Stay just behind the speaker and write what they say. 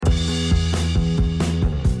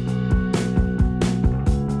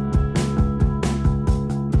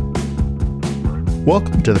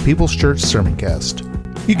Welcome to the People's Church Sermoncast.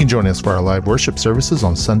 You can join us for our live worship services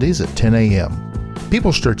on Sundays at 10 a.m.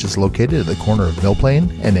 People's Church is located at the corner of Mill Plain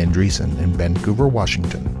and Andreessen in Vancouver,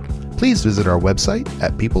 Washington. Please visit our website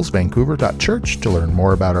at peoplesvancouver.church to learn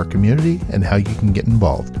more about our community and how you can get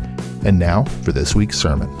involved. And now for this week's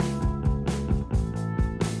sermon.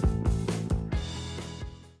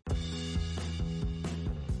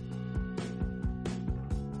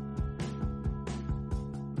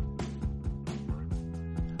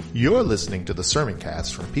 You're listening to the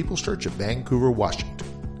Sermoncast from People's Church of Vancouver,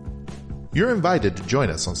 Washington. You're invited to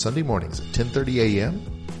join us on Sunday mornings at 10:30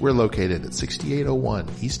 a.m. We're located at 6801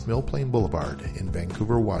 East Mill Plain Boulevard in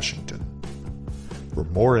Vancouver, Washington. For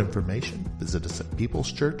more information, visit us at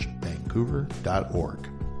peopleschurchvancouver.org.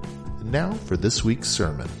 And now for this week's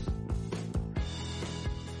sermon.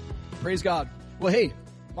 Praise God. Well, hey,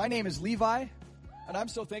 my name is Levi, and I'm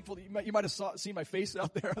so thankful that you might have seen my face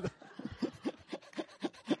out there.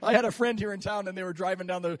 I had a friend here in town, and they were driving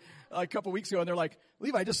down a couple weeks ago, and they're like,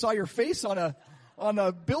 "Levi, I just saw your face on a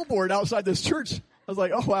billboard outside this church." I was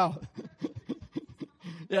like, "Oh wow."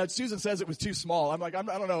 Yeah, Susan says it was too small. I'm like, I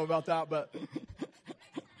don't know about that, but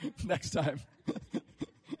next time.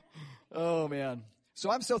 Oh man. So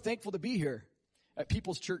I'm so thankful to be here at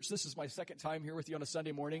People's Church. This is my second time here with you on a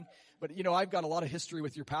Sunday morning, but you know I've got a lot of history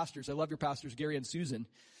with your pastors. I love your pastors, Gary and Susan.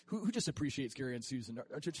 Who just appreciates Gary and Susan?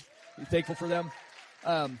 Aren't you thankful for them?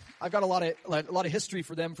 I've got a lot of history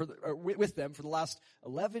for them with them for the last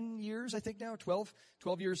 11 years, I think now, 12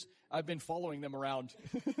 years. I've been following them around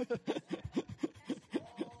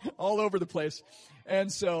all over the place.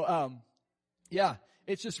 And so, yeah,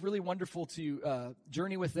 it's just really wonderful to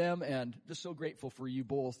journey with them, and just so grateful for you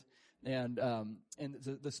both and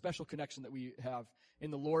the special connection that we have in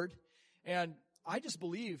the Lord. And I just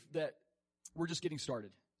believe that we're just getting started.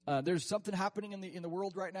 There's something happening in the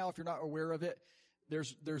world right now, if you're not aware of it.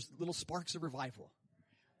 There's little sparks of revival.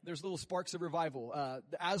 There's little sparks of revival.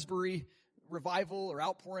 The Asbury revival or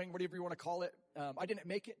outpouring, whatever you want to call it. I didn't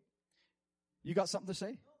make it. You got something to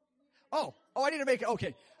say? Oh, I didn't make it.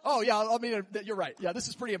 Okay. Oh, yeah, I mean, you're right. Yeah, this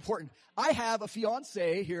is pretty important. I have a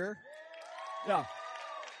fiance here. Yeah.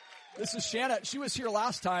 This is Shanna. She was here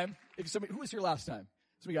last time. Who was here last time?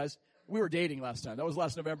 Some of you guys. We were dating last time. That was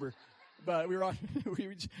last November. But we were on.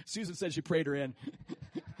 Susan said she prayed her in.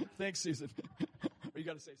 Thanks, Susan. You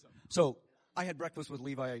got to say something. So I had breakfast with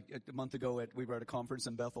Levi a month ago. We were at a conference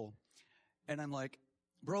in Bethel. And I'm like,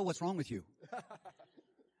 bro, what's wrong with you?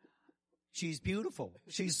 She's beautiful.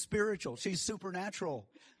 She's spiritual. She's supernatural.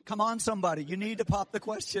 Come on, somebody. You need to pop the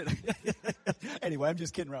question. Anyway, I'm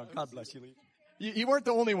just kidding around. God bless you, Levi. You weren't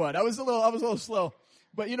the only one. I was a little slow.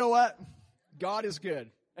 But you know what? God is good.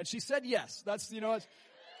 And she said yes. That's,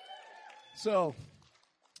 So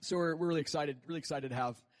we're really excited to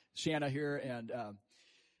have Shanna here and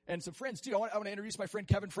some friends too. I want to introduce my friend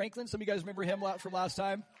Kevin Franklin. Some of you guys remember him from last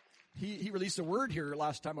time. He released a word here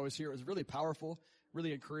last time I was here. It was really powerful,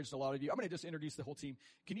 really encouraged a lot of you. I'm going to just introduce the whole team.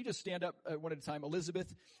 Can you just stand up one at a time?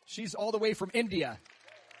 Elizabeth, she's all the way from India.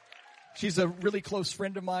 She's a really close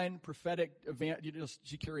friend of mine, prophetic event.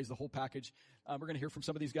 She carries the whole package. We're going to hear from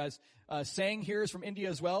some of these guys. Sang here is from India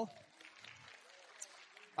as well.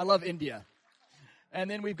 I love India.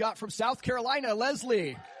 And then we've got from South Carolina,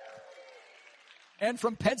 Leslie. And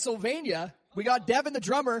from Pennsylvania, we got Devin, the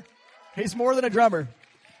drummer. He's more than a drummer.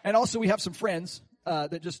 And also we have some friends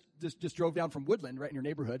that just drove down from Woodland, right in your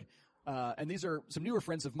neighborhood. And these are some newer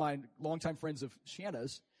friends of mine, longtime friends of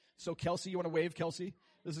Shanna's. So Kelsey, you want to wave, Kelsey?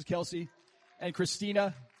 This is Kelsey. And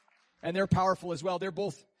Christina. And they're powerful as well. They're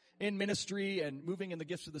both in ministry and moving in the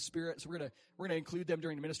gifts of the Spirit. So we're gonna include them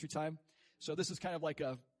during the ministry time. So this is kind of like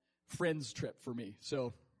a friends trip for me.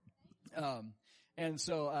 So,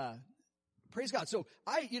 praise God. So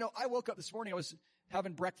I woke up this morning. I was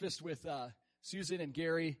having breakfast with Susan and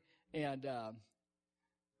Gary, and that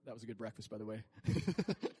was a good breakfast, by the way.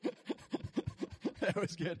 That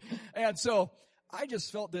was good. And so I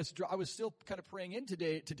just felt this. I was still kind of praying in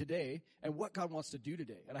today and what God wants to do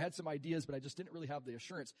today. And I had some ideas, but I just didn't really have the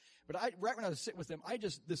assurance. But right when I was sitting with them,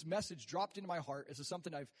 this message dropped into my heart. This is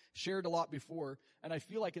something I've shared a lot before, and I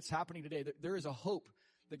feel like it's happening today. That there is a hope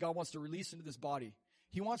that God wants to release into this body.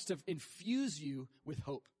 He wants to infuse you with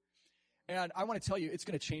hope. And I want to tell you, it's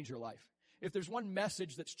going to change your life. If there's one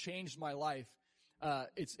message that's changed my life,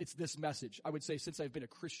 it's this message. I would say since I've been a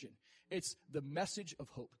Christian, it's the message of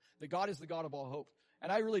hope. That God is the God of all hope.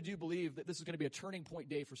 And I really do believe that this is going to be a turning point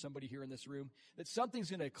day for somebody here in this room, that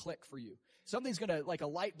something's going to click for you. Something's going to, like a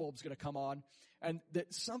light bulb's going to come on, and that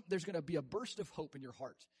there's going to be a burst of hope in your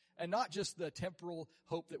heart. And not just the temporal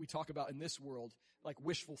hope that we talk about in this world, like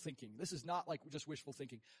wishful thinking. This is not like just wishful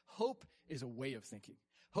thinking. Hope is a way of thinking.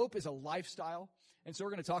 Hope is a lifestyle. And so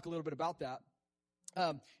we're going to talk a little bit about that.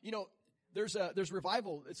 There's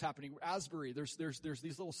revival that's happening. Asbury, there's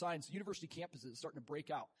these little signs. University campuses starting to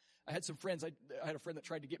break out. I had some friends. I had a friend that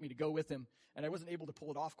tried to get me to go with him, and I wasn't able to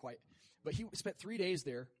pull it off quite. But he spent 3 days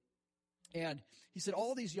there, and he said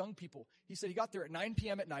all these young people. He said he got there at 9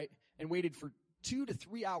 p.m. at night and waited for 2 to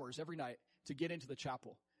 3 hours every night to get into the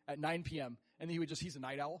chapel at 9 p.m. And then he's a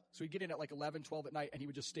night owl, so he'd get in at like 11, 12 at night, and he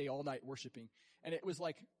would just stay all night worshiping. And it was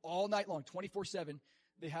like all night long, 24/7.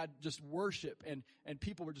 They had just worship, and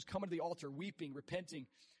people were just coming to the altar, weeping, repenting.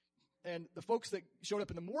 And the folks that showed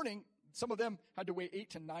up in the morning, some of them had to wait 8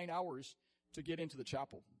 to 9 hours to get into the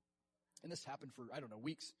chapel. And this happened for,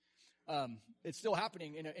 weeks. It's still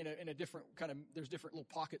happening in a different kind of, there's different little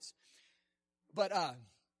pockets. But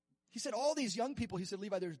he said all these young people, he said,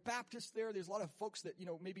 Levi, there's Baptists there. There's a lot of folks that,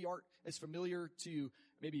 maybe aren't as familiar to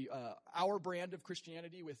maybe our brand of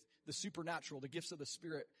Christianity with the supernatural, the gifts of the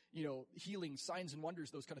Spirit, healing, signs and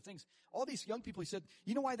wonders, those kind of things. All these young people, he said,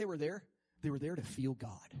 you know why they were there? They were there to feel God.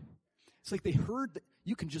 It's like they heard that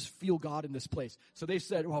you can just feel God in this place. So they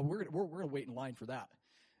said, well, we're going to wait in line for that.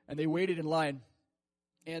 And they waited in line.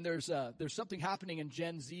 And there's something happening in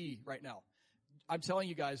Gen Z right now. I'm telling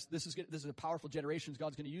you guys, this is a powerful generation.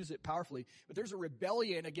 God's going to use it powerfully. But there's a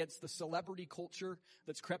rebellion against the celebrity culture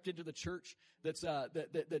that's crept into the church. And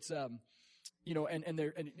you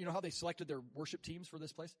know how they selected their worship teams for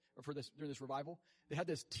this place or during this revival? They had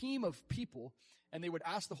this team of people, and they would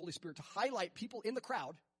ask the Holy Spirit to highlight people in the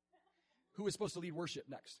crowd who was supposed to lead worship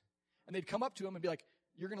next. And they'd come up to him and be like,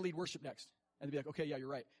 "You're going to lead worship next." And they'd be like, "Okay, yeah, you're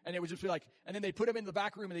right." And it would just be like, and then they put him in the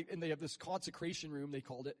back room, and they have this consecration room, they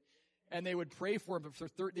called it. And they would pray for him.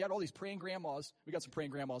 They had all these praying grandmas. We got some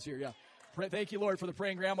praying grandmas here, yeah. Thank you, Lord, for the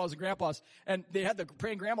praying grandmas and grandpas. And they had the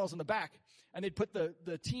praying grandmas in the back. And they'd put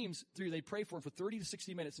the teams through. They'd pray for him for 30 to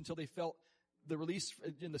 60 minutes until they felt the release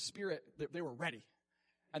in the Spirit that they were ready.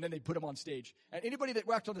 And then they'd put him on stage. And anybody that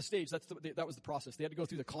walked on the stage, that was the process. They had to go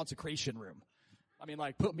through the consecration room.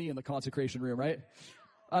 Put me in the consecration room, right?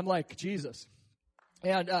 I'm like, Jesus.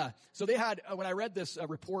 And so they had, when I read this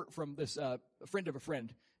report from this friend of a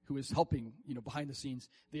friend, who was helping, behind the scenes.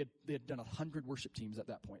 They had done 100 worship teams at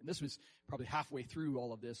that point. And this was probably halfway through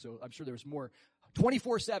all of this, so I'm sure there was more.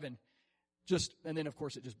 24/7, and then of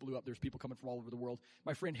course it just blew up. There's people coming from all over the world.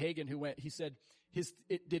 My friend Hagen, who went, he said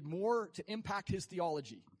it did more to impact his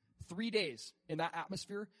theology 3 days in that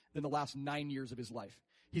atmosphere than the last 9 years of his life.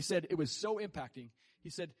 He said it was so impacting. He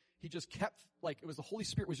said he just kept, it was the Holy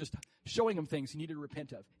Spirit was just showing him things he needed to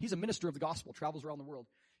repent of. He's a minister of the gospel, travels around the world.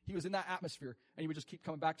 He was in that atmosphere, and he would just keep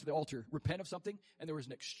coming back to the altar, repent of something, and there was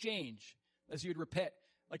an exchange as he would repent.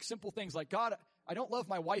 Like simple things like, God, I don't love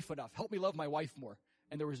my wife enough. Help me love my wife more.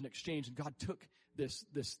 And there was an exchange, and God took this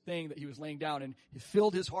thing that he was laying down, and he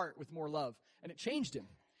filled his heart with more love, and it changed him.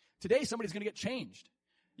 Today, somebody's going to get changed.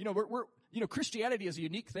 Christianity is a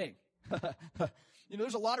unique thing.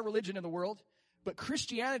 There's a lot of religion in the world, but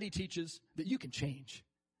Christianity teaches that you can change.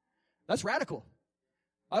 That's radical.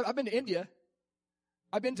 I've been to India.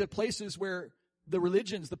 I've been to places where the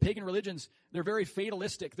pagan religions, they're very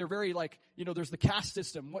fatalistic. They're very there's the caste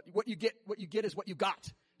system. What you get is what you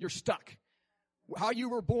got. You're stuck. How you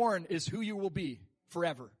were born is who you will be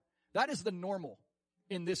forever. That is the normal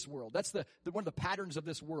in this world. That's one of the patterns of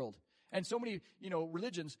this world. And so many,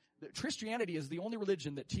 religions, Christianity is the only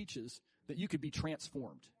religion that teaches that you could be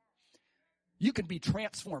transformed. You can be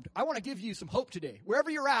transformed. I want to give you some hope today. Wherever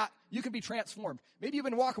you're at, you can be transformed. Maybe you've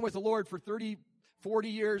been walking with the Lord for 30, 40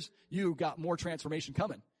 years. You got more transformation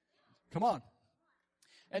coming. Come on.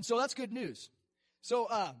 And so that's good news. So,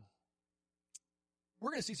 we're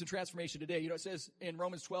going to see some transformation today. It says in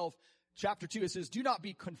Romans 12, chapter 2, it says, do not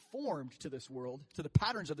be conformed to this world, to the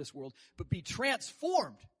patterns of this world, but be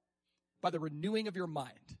transformed by the renewing of your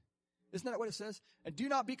mind. Isn't that what it says? And do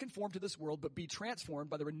not be conformed to this world, but be transformed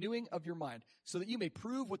by the renewing of your mind, so that you may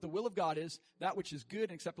prove what the will of God is, that which is good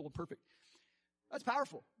and acceptable and perfect. That's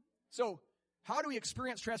powerful. So, how do we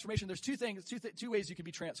experience transformation? There's two ways you can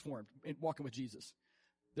be transformed in walking with Jesus.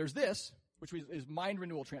 There's this, which is mind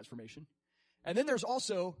renewal transformation. And then there's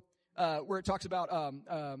also where it talks about, I'm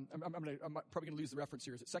probably going to lose the reference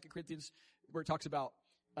here. Is it 2 Corinthians where it talks about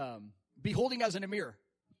beholding as in a mirror?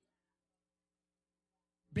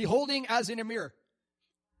 Beholding as in a mirror.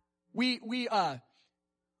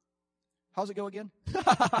 How's it go again?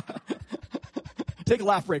 Take a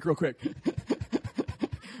laugh break real quick.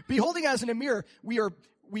 Beholding as in a mirror, here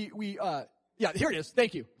it is.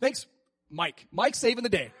 Thank you. Thanks, Mike. Mike's saving the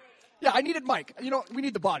day. Yeah, I needed Mike. We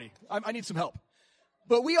need the body. I need some help.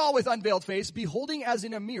 But we all with unveiled face, beholding as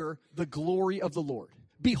in a mirror the glory of the Lord.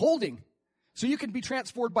 Beholding. So you can be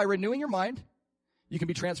transformed by renewing your mind. You can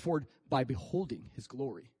be transformed by beholding his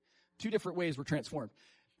glory. Two different ways we're transformed.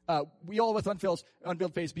 We all with unveiled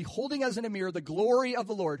face, beholding as in a mirror the glory of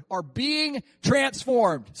the Lord, are being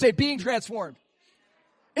transformed. Say, being transformed.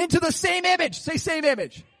 Into the same image. Say, same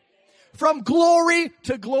image. From glory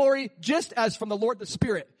to glory, just as from the Lord the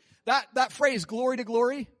Spirit. That phrase, glory to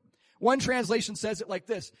glory, one translation says it like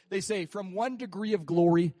this. They say, from one degree of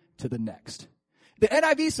glory to the next. The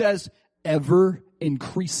NIV says, ever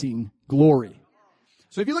increasing glory.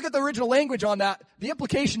 So if you look at the original language on that, the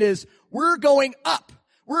implication is, we're going up.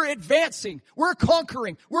 We're advancing. We're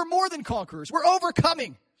conquering. We're more than conquerors. We're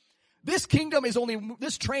overcoming. This train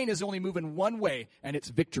is only moving one way, and it's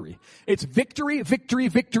victory. It's victory, victory,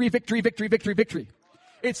 victory, victory, victory, victory, victory.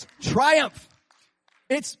 It's triumph.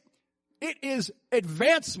 It is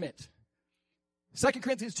advancement. 2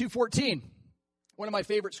 Corinthians 2:14. One of my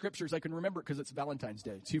favorite scriptures. I can remember it because it's Valentine's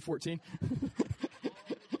Day. 2:14.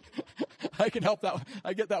 I can help that one.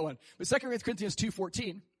 I get that one. But 2 Corinthians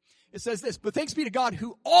 2:14, it says this, but thanks be to God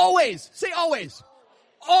who always, say always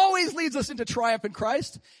leads us into triumph in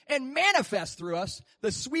Christ and manifests through us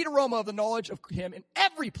the sweet aroma of the knowledge of him in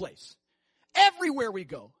every place, everywhere we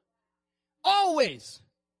go. Always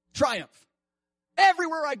triumph.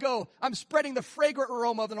 Everywhere I go, I'm spreading the fragrant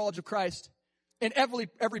aroma of the knowledge of Christ in every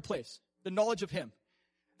place, the knowledge of him.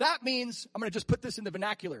 That means, I'm going to just put this in the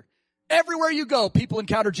vernacular. Everywhere you go, people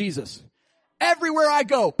encounter Jesus. Everywhere I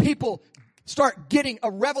go, people start getting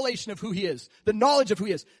a revelation of who he is, the knowledge of who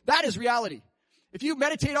he is. That is reality. If you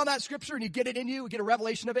meditate on that scripture and you get it in you, get a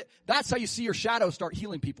revelation of it, that's how you see your shadow start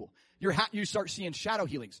healing people. You start seeing shadow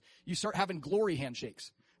healings. You start having glory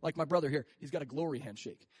handshakes. Like my brother here, he's got a glory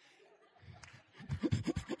handshake.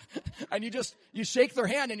 And you shake their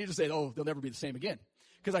hand and you just say, oh, they'll never be the same again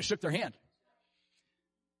because I shook their hand.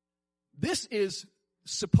 This is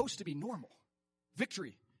supposed to be normal.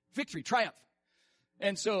 Victory, triumph.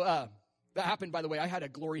 And so that happened, by the way. I had a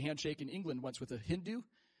glory handshake in England once with a Hindu.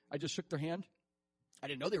 I just shook their hand. I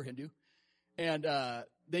didn't know they were Hindu. And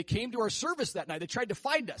they came to our service that night. They tried to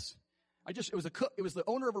find us. It was a cook. It was the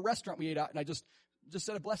owner of a restaurant we ate at, and I just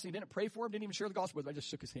said a blessing. Didn't pray for him. Didn't even share the gospel with him. I just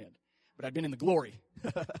shook his hand. But I'd been in the glory.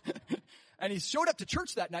 And he showed up to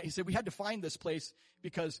church that night. He said, we had to find this place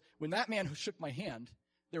because when that man who shook my hand,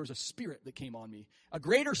 there was a spirit that came on me. A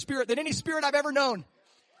greater spirit than any spirit I've ever known.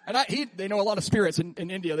 And they know a lot of spirits in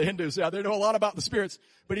India, the Hindus. Yeah, they know a lot about the spirits.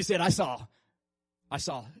 But he said, I saw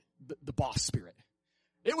the boss spirit.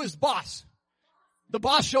 It was boss. The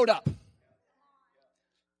boss showed up.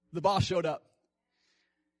 The boss showed up.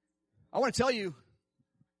 I want to tell you,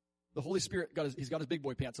 the Holy Spirit he's got his big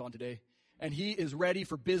boy pants on today. And he is ready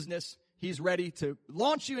for business. He's ready to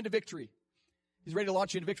launch you into victory. He's ready to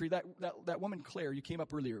launch you into victory. That woman, Claire, you came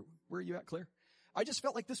up earlier. Where are you at, Claire? I just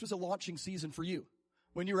felt like this was a launching season for you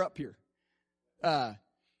when you were up here.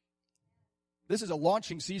 This is a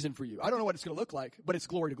launching season for you. I don't know what it's going to look like, but it's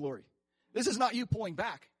glory to glory. This is not you pulling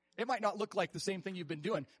back. It might not look like the same thing you've been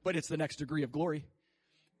doing, but it's the next degree of glory.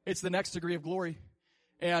 It's the next degree of glory.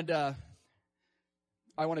 And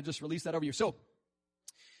I want to just release that over you. So,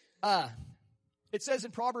 it says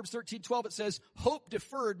in Proverbs 13:12, it says, hope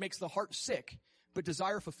deferred makes the heart sick, but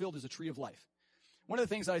desire fulfilled is a tree of life. One of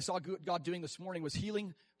the things that I saw God doing this morning was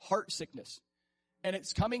healing heart sickness. And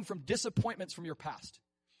it's coming from disappointments from your past.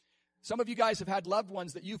 Some of you guys have had loved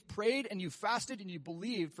ones that you've prayed and you've fasted and you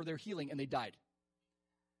believed for their healing and they died.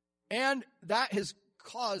 And that has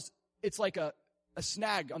caused, it's like a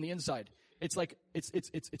snag on the inside. It's like, it's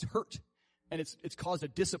hurt. And it's caused a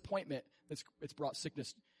disappointment it's brought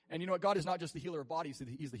sickness. And you know what? God is not just the healer of bodies,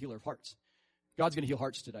 he's the healer of hearts. God's going to heal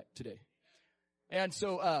hearts today. And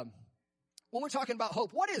so, when we're talking about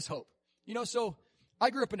hope, what is hope? You know, so I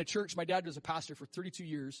grew up in a church. My dad was a pastor for 32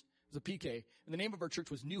 years. It was a PK. And the name of our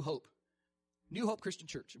church was New Hope. New Hope Christian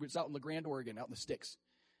Church. It was out in La Grande, Oregon, out in the sticks.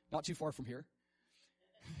 Not too far from here.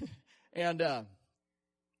 And the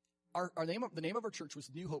name of our church was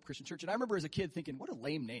New Hope Christian Church. And I remember as a kid thinking, what a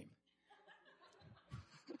lame name.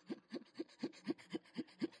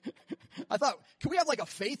 I thought, can we have like a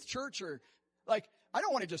faith church or like, I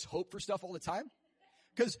don't want to just hope for stuff all the time.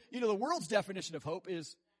 Because, you know, the world's definition of hope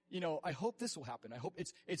is, you know, I hope this will happen. I hope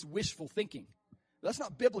it's wishful thinking. That's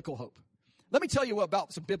not biblical hope. Let me tell you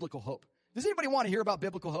about some biblical hope. Does anybody want to hear about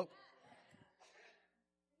biblical hope?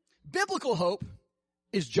 Biblical hope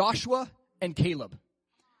is Joshua and Caleb.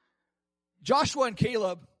 Joshua and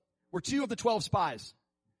Caleb were 2 of the 12 spies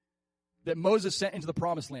that Moses sent into the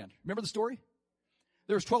promised land. Remember the story?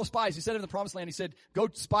 There was 12 spies. He sent into the promised land. He said, go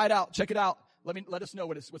spy it out. Check it out. Let us know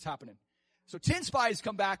what's happening. So 10 spies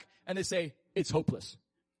come back and they say, it's hopeless.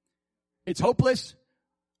 It's hopeless.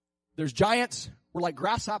 There's giants. We're like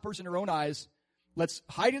grasshoppers in our own eyes. Let's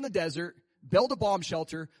hide in the desert, build a bomb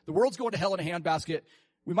shelter. The world's going to hell in a handbasket.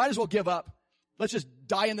 We might as well give up. Let's just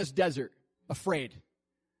die in this desert, afraid.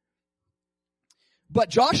 But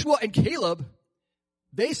Joshua and Caleb,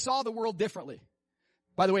 they saw the world differently.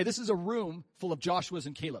 By the way, this is a room full of Joshuas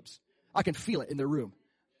and Calebs. I can feel it in their room.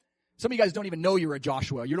 Some of you guys don't even know you're a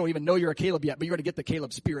Joshua. You don't even know you're a Caleb yet, but you're going to get the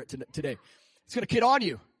Caleb spirit today. It's going to get on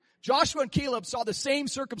you. Joshua and Caleb saw the same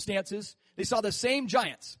circumstances. They saw the same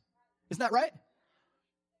giants. Isn't that right?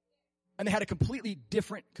 And they had a completely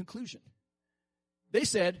different conclusion. They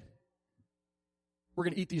said, we're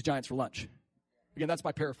going to eat these giants for lunch. Again, that's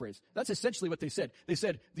my paraphrase. That's essentially what they said. They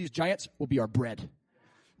said, these giants will be our bread.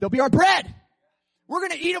 They'll be our bread. We're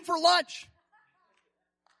going to eat them for lunch.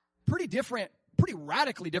 Pretty different, pretty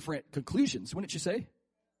radically different conclusions, wouldn't you say?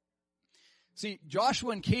 See,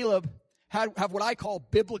 Joshua and Caleb have what I call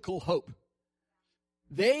biblical hope.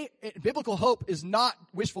 Biblical hope is not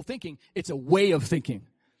wishful thinking. It's a way of thinking.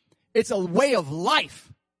 It's a way of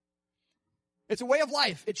life. It's a way of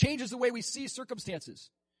life. It changes the way we see circumstances.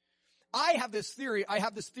 I have this theory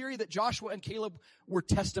that Joshua and Caleb were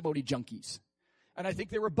testimony junkies. And I think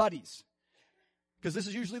they were buddies. Because this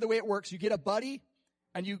is usually the way it works. You get a buddy,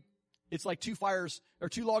 and it's like two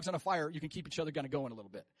logs on a fire. You can keep each other kind of going a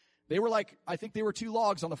little bit. They were like, I think they were two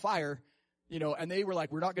logs on the fire, and they were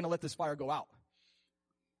like, we're not going to let this fire go out.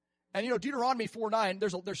 And Deuteronomy 4:9,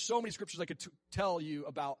 there's so many scriptures I could tell you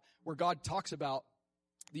about where God talks about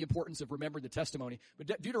the importance of remembering the testimony.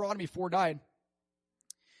 But Deuteronomy 4:9,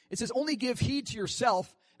 it says, only give heed to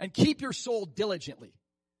yourself and keep your soul diligently.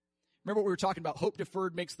 Remember what we were talking about? Hope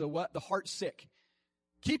deferred makes the what? The heart sick.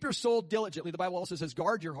 Keep your soul diligently. The Bible also says,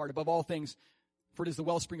 guard your heart above all things, for it is the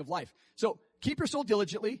wellspring of life. So keep your soul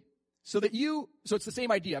diligently so it's the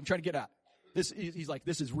same idea I'm trying to get at. He's like,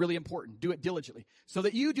 this is really important. Do it diligently. So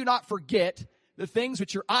that you do not forget the things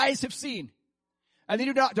which your eyes have seen. And they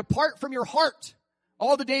do not depart from your heart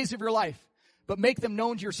all the days of your life, but make them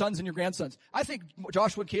known to your sons and your grandsons. I think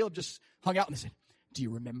Joshua and Caleb just hung out and they said, do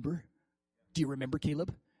you remember? Do you remember,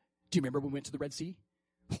 Caleb? Do you remember when we went to the Red Sea?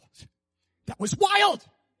 Oh, that was wild.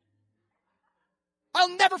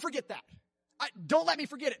 I'll never forget that. Don't let me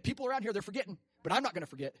forget it. People around here, they're forgetting, but I'm not going to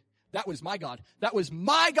forget. That was my God. That was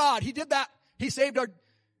my God. He did that. He saved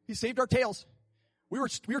our tails. We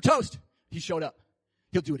were toast. He showed up.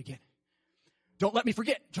 He'll do it again. Don't let me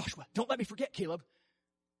forget, Joshua. Don't let me forget, Caleb.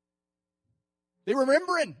 They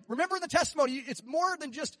remembering the testimony. It's more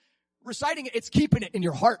than just reciting it. It's keeping it in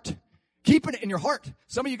your heart. Keeping it in your heart.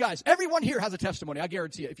 Some of you guys, everyone here has a testimony. I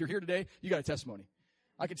guarantee it. If you're here today, you got a testimony.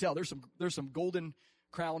 I can tell there's some golden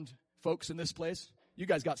crowned folks in this place. You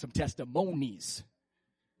guys got some testimonies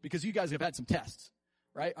because you guys have had some tests,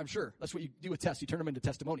 right? I'm sure that's what you do with tests. You turn them into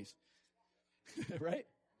testimonies, right?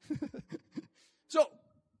 So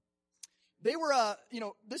they were,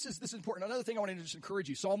 this is important. Another thing I want to just encourage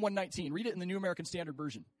you. Psalm 119. Read it in the New American Standard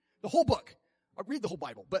Version. The whole book. Read the whole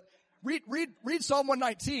Bible, but read Psalm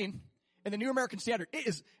 119 in the New American Standard. It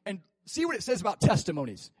is, and see what it says about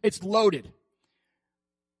testimonies. It's loaded.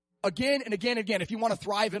 Again and again and again. If you want to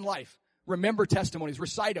thrive in life, remember testimonies.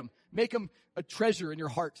 Recite them. Make them a treasure in your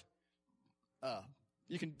heart.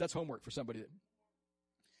 That's homework for somebody.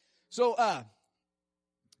 So,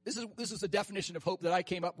 this is the definition of hope that I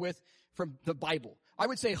came up with from the Bible. I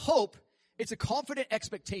would say hope, it's a confident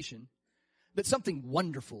expectation that something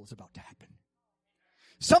wonderful is about to happen.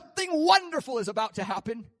 Something wonderful is about to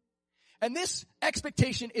happen. And this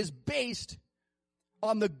expectation is based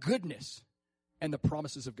on the goodness and the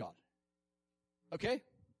promises of God. Okay?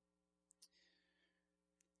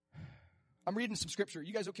 I'm reading some scripture.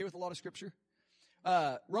 You guys okay with a lot of scripture?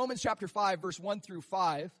 Romans chapter 5, verse 1 through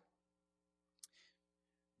 5.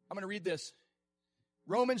 I'm going to read this.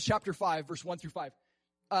 Romans chapter 5, verse 1 through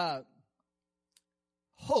 5.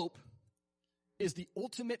 Hope is the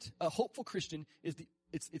ultimate, a hopeful Christian is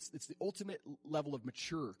it's the ultimate level of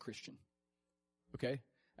mature Christian. Okay?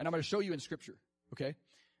 And I'm going to show you in scripture. Okay?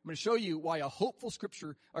 I'm going to show you why a hopeful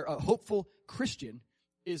Christian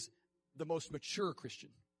is the most mature Christian.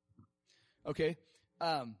 Okay?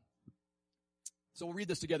 So we'll read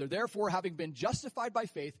this together. Therefore, having been justified by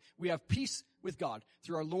faith, we have peace with God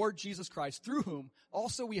through our Lord Jesus Christ, through whom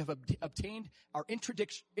also we have obtained our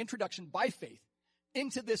introduction by faith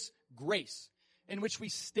into this grace in which we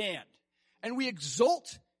stand. And we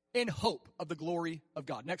exult in hope of the glory of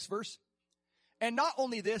God. Next verse. And not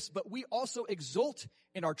only this, but we also exult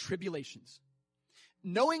in our tribulations,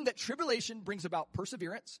 knowing that tribulation brings about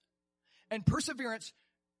perseverance, and perseverance,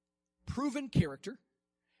 proven character,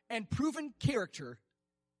 and proven character,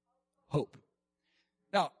 hope.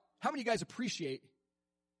 Now, how many of you guys appreciate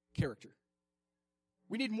character?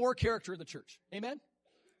 We need more character in the church. Amen?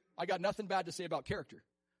 I got nothing bad to say about character.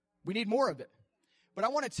 We need more of it. But I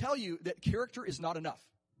want to tell you that character is not enough.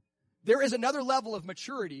 There is another level of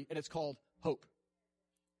maturity, and it's called hope.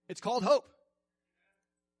 It's called hope.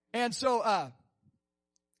 And so,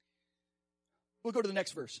 we'll go to the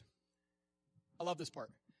next verse. I love this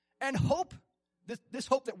part. And hope, this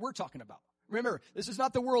hope that we're talking about. Remember, this is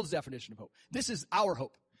not the world's definition of hope. This is our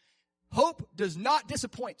hope. Hope does not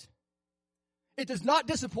disappoint. It does not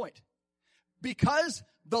disappoint because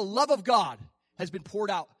the love of God has been poured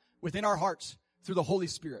out within our hearts through the Holy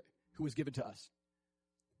Spirit who was given to us.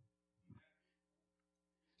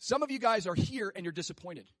 Some of you guys are here and you're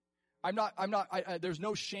disappointed. There's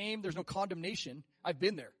no shame. There's no condemnation. I've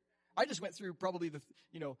been there. I just went through probably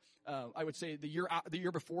I would say the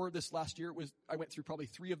year before this last year I went through probably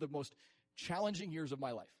 3 of the most challenging years of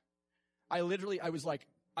my life. I was like,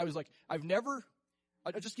 I'll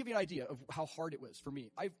just give you an idea of how hard it was for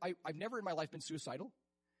me. I've never in my life been suicidal,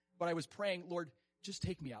 but I was praying, Lord, just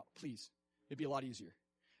take me out, please. It'd be a lot easier.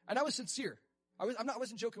 And I was sincere. I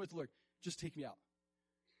wasn't joking with the Lord. Just take me out.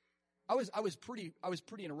 I was pretty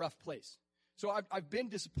in a rough place. So I've been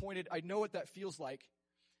disappointed. I know what that feels like.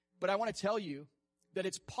 But I want to tell you that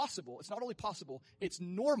it's possible. It's not only possible, it's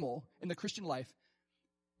normal in the Christian life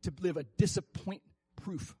to live a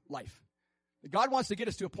disappoint-proof life. God wants to get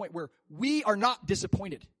us to a point where we are not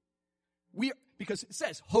disappointed. Because it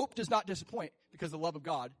says, hope does not disappoint because the love of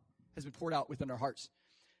God has been poured out within our hearts.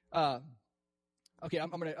 Okay, I'm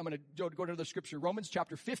gonna go to another scripture. Romans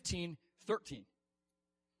chapter 15:13.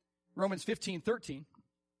 Romans 15:13.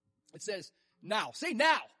 It says, now. Say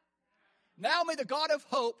now. Now may the God of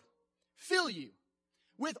hope fill you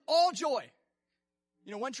with all joy.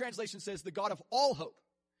 One translation says the God of all hope.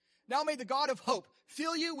 Now may the God of hope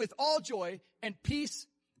fill you with all joy and peace.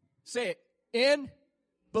 Say it. In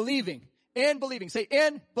believing. In believing. Say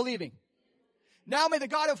in believing. Now may the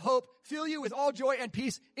God of hope fill you with all joy and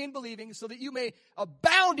peace in believing so that you may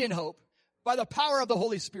abound in hope by the power of the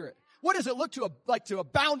Holy Spirit. What does it look like to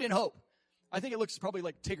abound in hope? I think it looks probably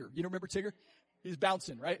like Tigger. You remember Tigger? He's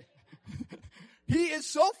bouncing, right? He is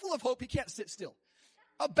so full of hope he can't sit still.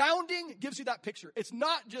 Abounding gives you that picture. It's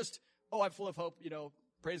not just, oh, I'm full of hope,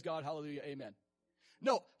 praise God, hallelujah, amen.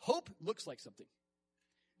 No, hope looks like something.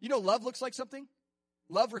 Love looks like something.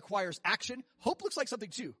 Love requires action. Hope looks like something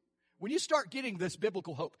too. When you start getting this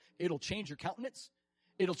biblical hope, it'll change your countenance.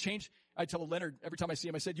 It'll change. I tell Leonard every time I see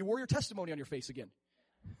him, I said, you wore your testimony on your face again.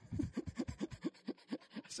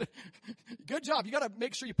 Said, good job. You got to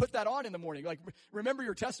make sure you put that on in the morning. Like, remember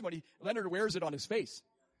your testimony. Leonard wears it on his face.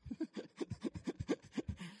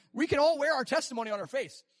 We can all wear our testimony on our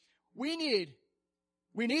face. We need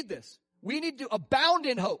this. We need to abound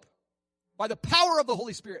in hope by the power of the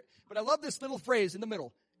Holy Spirit. But I love this little phrase in the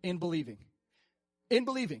middle, in believing. In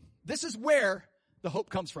believing. This is where the hope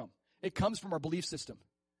comes from. It comes from our belief system.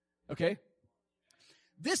 Okay?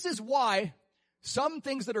 This is why some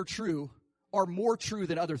things that are true are more true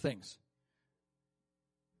than other things.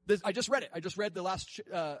 I just read it. I just read the last,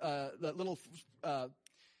 the little,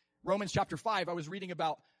 Romans chapter 5. I was reading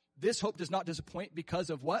about this hope does not disappoint because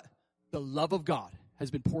of what? The love of God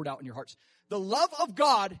has been poured out in your hearts. The love of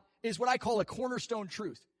God is what I call a cornerstone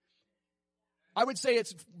truth. I would say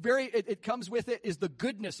it comes with it is the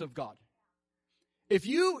goodness of God. If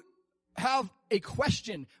you have a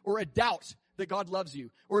question or a doubt that God loves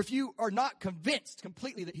you, or if you are not convinced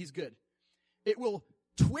completely that He's good, it will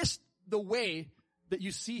twist the way that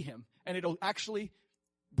you see Him, and it'll actually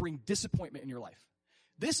bring disappointment in your life.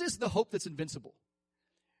 This is the hope that's invincible.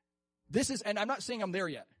 And I'm not saying I'm there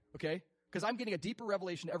yet, okay? Because I'm getting a deeper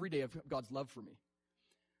revelation every day of God's love for me.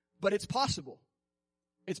 But it's possible.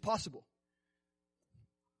 It's possible.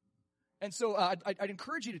 And so I'd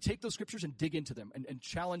encourage you to take those scriptures and dig into them and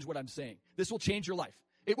challenge what I'm saying. This will change your life.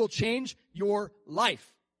 It will change your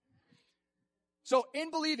life. So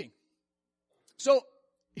in believing. So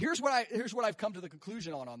here's what I've come to the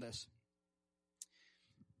conclusion on this.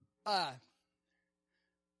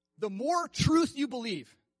 The more truth you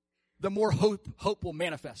believe, the more hope will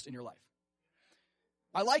manifest in your life.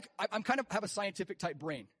 I'm kind of have a scientific type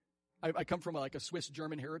brain. I come from a Swiss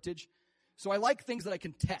German heritage. So I like things that I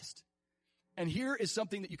can test. And here is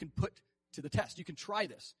something that you can put to the test. You can try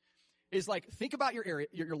this. Is think about your area,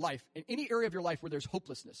 your life, in any area of your life where there's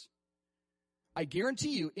hopelessness. I guarantee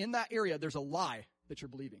you in that area there's a lie that you're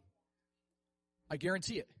believing. I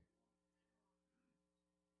guarantee it.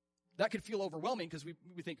 That could feel overwhelming because we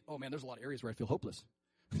think, oh man, there's a lot of areas where I feel hopeless.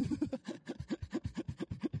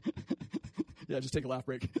 Yeah, just take a laugh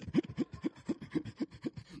break.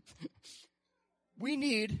 We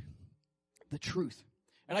need the truth.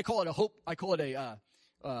 And I call it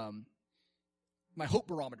my hope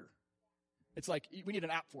barometer. It's like, we need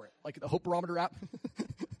an app for it, like the hope barometer app.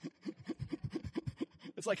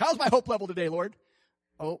 It's like, how's my hope level today, Lord?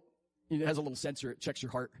 Oh, it has a little sensor. It checks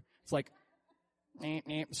your heart. It's like,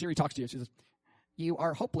 Siri talks to you. She says, you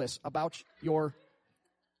are hopeless about your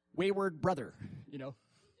wayward brother, you know.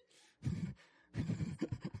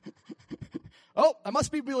 Oh, I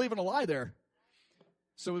must be believing a lie there.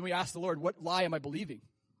 So when we ask the Lord, what lie am I believing?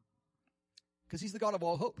 Because he's the God of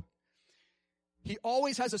all hope. He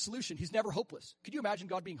always has a solution. He's never hopeless. Could you imagine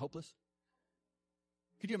God being hopeless?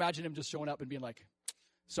 Could you imagine him just showing up and being like,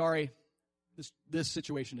 sorry, this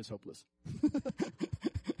situation is hopeless.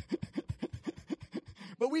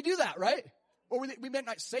 But we do that, right? Or we may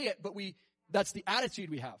not say it, but that's the attitude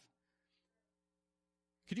we have.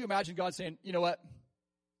 Could you imagine God saying, you know what?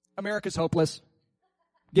 America's hopeless.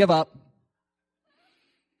 Give up.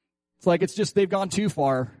 It's like, it's just, they've gone too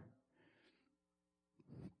far.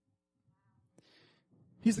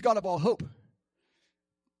 He's the God of all hope.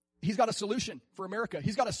 He's got a solution for America.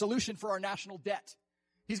 He's got a solution for our national debt.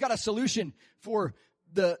 He's got a solution for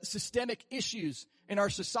the systemic issues in our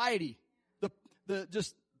society.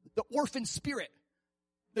 The orphan spirit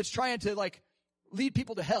that's trying to like lead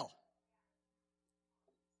people to hell.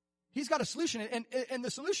 He's got a solution, and the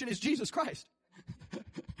solution is Jesus Christ.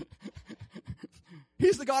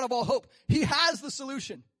 He's the God of all hope. He has the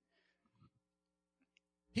solution.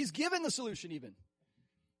 He's given the solution even.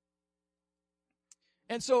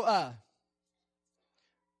 And so,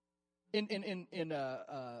 in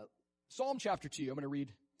Psalm chapter 2, I'm going to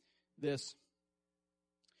read this.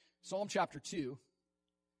 Psalm chapter 2.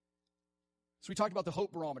 So we talked about the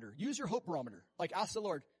hope barometer. Use your hope barometer. Like, ask the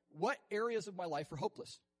Lord, what areas of my life are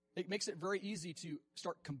hopeless? It makes it very easy to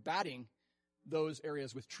start combating those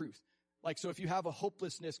areas with truth. Like, so if you have a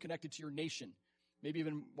hopelessness connected to your nation, maybe you've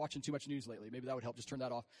been watching too much news lately. Maybe that would help. Just turn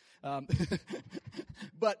that off.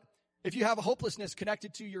 But if you have a hopelessness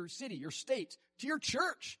connected to your city, your state, to your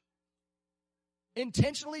church,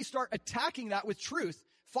 intentionally start attacking that with truth.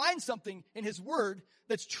 Find something in his word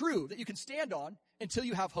that's true that you can stand on until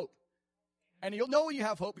you have hope. And you'll know when you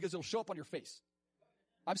have hope because it'll show up on your face.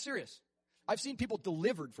 I'm serious. I've seen people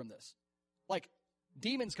delivered from this. Like,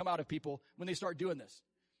 demons come out of people when they start doing this.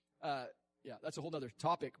 Yeah, that's a whole other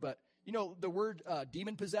topic. But, you know, the word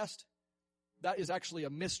demon-possessed, that is actually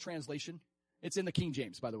a mistranslation. It's in the King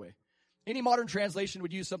James, by the way. Any modern translation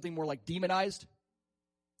would use something more like demonized.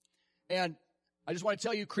 And I just want to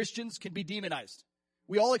tell you, Christians can be demonized.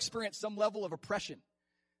 We all experience some level of oppression.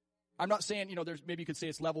 I'm not saying, you know, there's, maybe you could say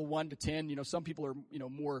it's level 1 to 10. You know, some people are, you know,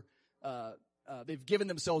 more, they've given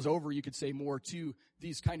themselves over, you could say, more to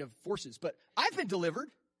these kind of forces. But I've been delivered.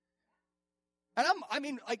 And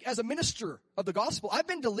like, as a minister of the gospel, I've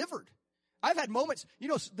been delivered. I've had moments, you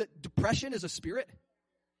know, that depression is a spirit.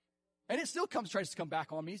 And it still tries to come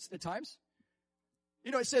back on me at times.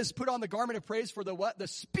 You know, it says, put on the garment of praise for the what? The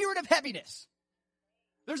spirit of heaviness.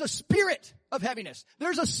 There's a spirit of heaviness.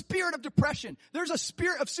 There's a spirit of depression. There's a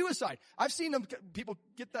spirit of suicide. I've seen people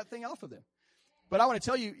get that thing off of them. But I want to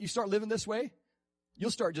tell you, you start living this way,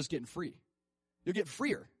 you'll start just getting free. You'll get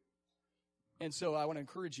freer. And so I want to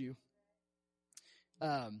encourage you.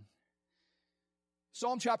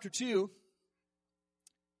 Psalm chapter 2,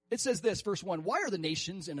 it says this, verse 1, why are the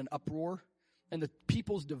nations in an uproar and the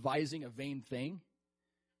peoples devising a vain thing?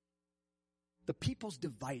 The peoples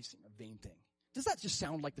devising a vain thing. Does that just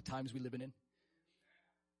sound like the times we live in?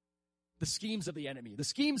 The schemes of the enemy, the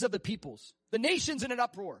schemes of the peoples, the nations in an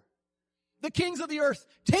uproar. The kings of the earth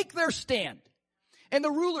take their stand, and the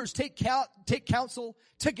rulers take counsel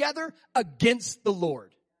together against the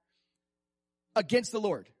Lord. Against the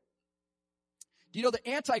Lord. Do you know the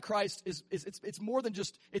Antichrist it's more than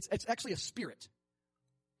just, it's actually a spirit.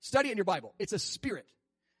 Study it in your Bible. It's a spirit.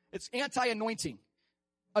 It's anti-anointing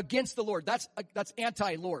against the Lord. That's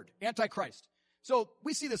anti-Lord, Antichrist. So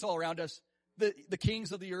we see this all around us. The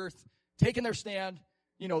kings of the earth taking their stand,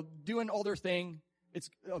 you know, doing all their thing. It's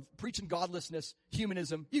preaching godlessness,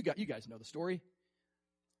 humanism. You guys know the story.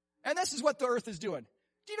 And this is what the earth is doing.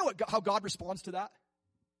 Do you know how God responds to that?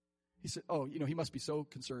 He said, oh, you know, he must be so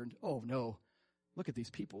concerned. Oh, no. Look at these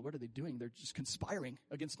people. What are they doing? They're just conspiring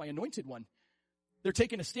against my anointed one. They're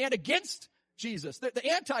taking a stand against Jesus, the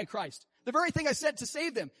Antichrist, the very thing I sent to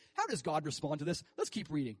save them. How does God respond to this? Let's keep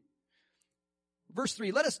reading. Verse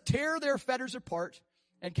 3, let us tear their fetters apart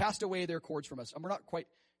and cast away their cords from us. And we're not quite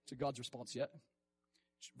to God's response yet.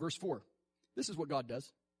 Verse 4, this is what God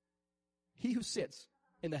does. He who sits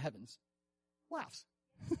in the heavens laughs.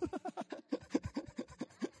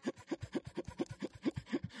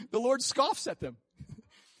 The Lord scoffs at them.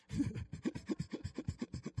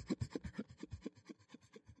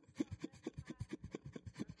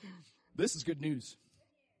 This is good news.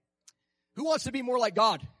 Who wants to be more like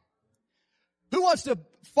God? Who wants to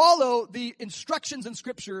follow the instructions in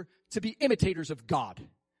Scripture to be imitators of God?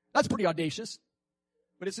 That's pretty audacious,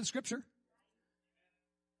 but it's in Scripture.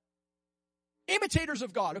 Imitators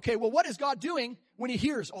of God. Okay, well, what is God doing when he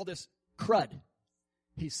hears all this crud?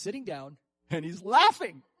 He's sitting down and he's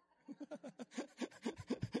laughing.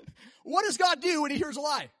 What does God do when he hears a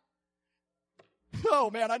lie?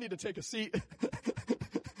 Oh, man, I need to take a seat.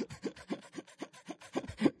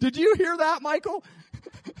 Did you hear that, Michael?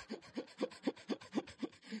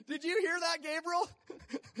 Did you hear that, Gabriel?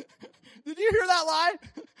 Did you hear that lie?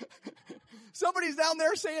 Somebody's down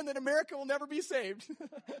there saying that America will never be saved.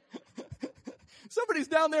 Somebody's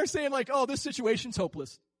down there saying like, oh, this situation's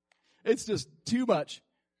hopeless. It's just too much.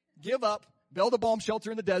 Give up. Build a bomb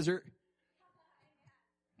shelter in the desert.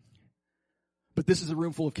 But this is a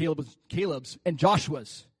room full of Caleb's and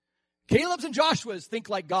Joshua's. Caleb's and Joshua's think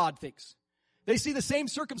like God thinks. They see the same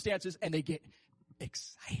circumstances and they get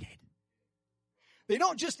excited. They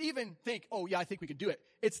don't just even think, oh yeah, I think we can do it.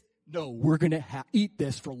 It's, no, we're going to eat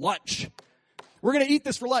this for lunch. We're going to eat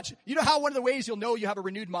this for lunch. You know how one of the ways you'll know you have a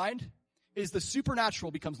renewed mind is the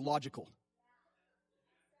supernatural becomes logical.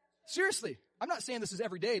 Seriously, I'm not saying this is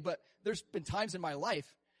every day, but there's been times in my life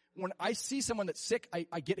when I see someone that's sick,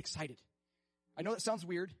 I get excited. I know that sounds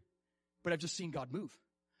weird, but I've just seen God move.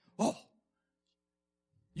 Oh,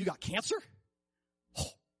 you got cancer?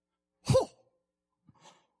 Oh,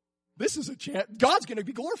 this is a chance. God's going to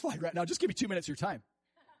be glorified right now. Just give me 2 minutes of your time.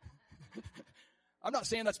 I'm not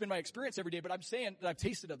saying that's been my experience every day, but I'm saying that I've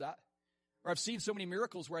tasted of that. Or I've seen so many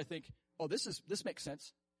miracles where I think, oh, this makes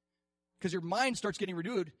sense. Because your mind starts getting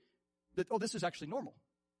renewed that, oh, this is actually normal.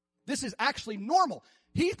 This is actually normal.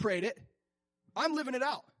 He prayed it. I'm living it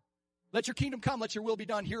out. Let your kingdom come. Let your will be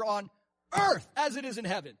done here on earth as it is in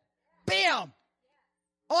heaven. Bam!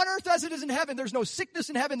 On earth as it is in heaven. There's no sickness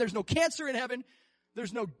in heaven. There's no cancer in heaven.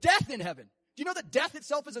 There's no death in heaven. Do you know that death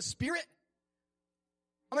itself is a spirit?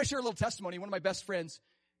 I'm going to share a little testimony. One of my best friends,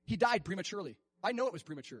 he died prematurely. I know it was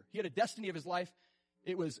premature. He had a destiny of his life.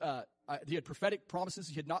 It was, he had prophetic promises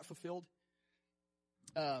he had not fulfilled.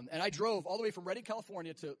 And I drove all the way from Redding,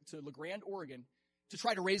 California to La Grande, Oregon to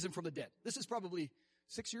try to raise him from the dead. This is probably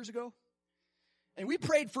 6 years ago. And we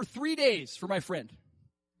prayed for 3 days for my friend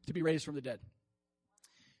to be raised from the dead.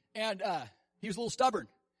 And he was a little stubborn.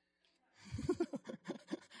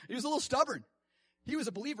 He was a little stubborn. He was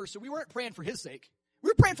a believer, so we weren't praying for his sake. We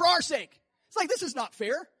were praying for our sake. It's like, this is not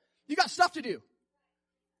fair. You got stuff to do.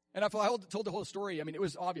 And if I told the whole story, I mean, it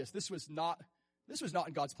was obvious. This was not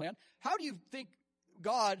in God's plan. How do you think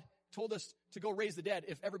God told us to go raise the dead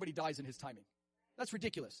if everybody dies in his timing? That's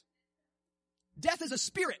ridiculous. Death is a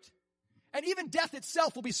spirit. And even death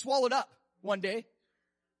itself will be swallowed up one day.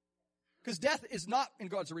 Because death is not in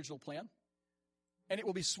God's original plan. And it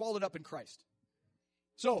will be swallowed up in Christ.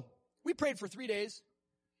 So, we prayed for 3 days.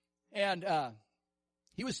 And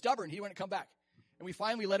he was stubborn. He wouldn't come back. And we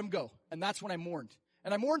finally let him go. And that's when I mourned.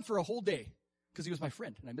 And I mourned for a whole day. Because he was my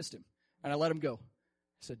friend. And I missed him. And I let him go. I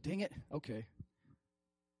said, dang it. Okay.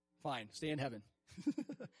 Fine. Stay in heaven.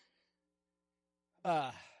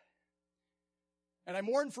 And I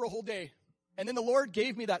mourned for a whole day. And then the Lord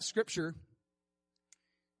gave me that scripture.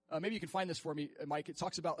 Maybe you can find this for me, Mike. It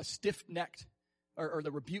talks about a stiff-necked, or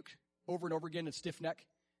the rebuke over and over again, a stiff neck.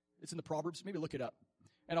 It's in the Proverbs. Maybe look it up.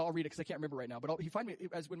 And I'll read it because I can't remember right now. But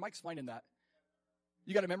when Mike's finding that.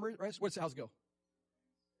 You got to remember it, right? How's it go?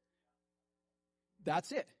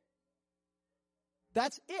 That's it.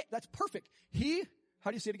 That's it. That's perfect.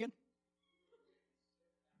 How do you say it again?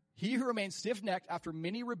 He who remains stiff-necked after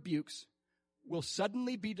many rebukes will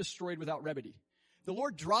suddenly be destroyed without remedy. The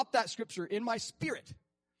Lord dropped that scripture in my spirit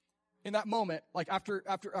in that moment, like after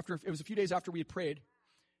it was a few days after we had prayed,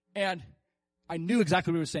 and I knew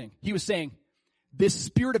exactly what he was saying. He was saying, this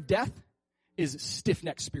spirit of death is a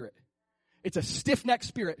stiff-necked spirit. It's a stiff-necked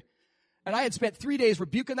spirit. And I had spent 3 days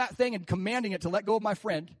rebuking that thing and commanding it to let go of my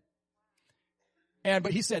friend.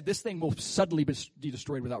 But he said, this thing will suddenly be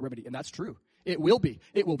destroyed without remedy. And that's true. It will be.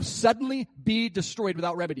 It will suddenly be destroyed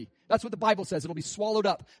without remedy. That's what the Bible says. It'll be swallowed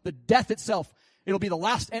up. The death itself, it'll be the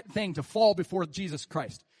last thing to fall before Jesus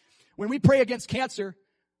Christ. When we pray against cancer,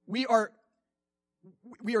 we are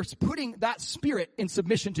putting that spirit in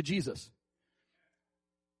submission to Jesus.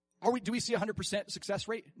 Do we see 100% success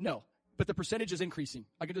rate? No. But the percentage is increasing.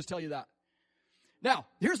 I can just tell you that. Now,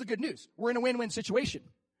 here's the good news. We're in a win-win situation.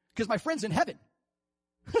 Because my friend's in heaven.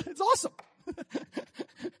 It's awesome.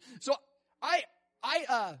 So,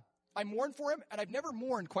 I mourn for him, and I've never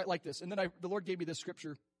mourned quite like this. And then the Lord gave me this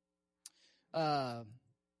scripture, Psalm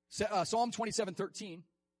 27:13.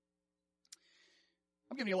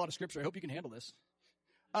 I'm giving you a lot of scripture. I hope you can handle this.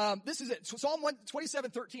 This is it. So Psalm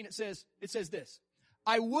 27:13, it says this.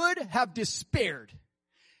 I would have despaired.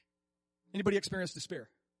 Anybody experienced despair?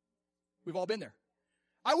 We've all been there.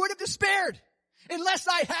 I would have despaired unless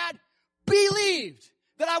I had believed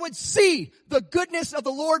that I would see the goodness of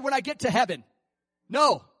the Lord when I get to heaven.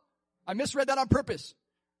 No, I misread that on purpose.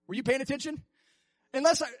 Were you paying attention?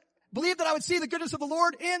 Unless I believed that I would see the goodness of the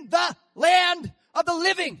Lord in the land of the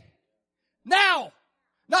living. Now.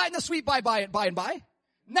 Not in the sweet by and by.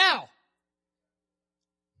 Now.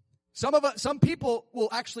 Some people will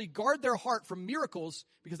actually guard their heart from miracles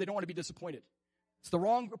because they don't want to be disappointed. It's the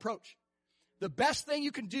wrong approach. The best thing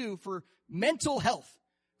you can do for mental health,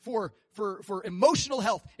 for emotional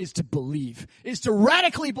health, is to believe, is to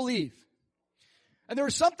radically believe. And there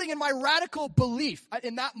was something in my radical belief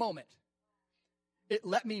in that moment. It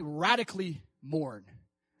let me radically mourn.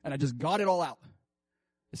 And I just got it all out.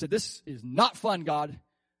 I said, this is not fun, God.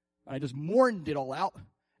 And I just mourned it all out.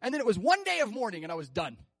 And then it was one day of mourning and I was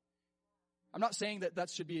done. I'm not saying that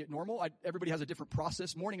should be normal. Everybody has a different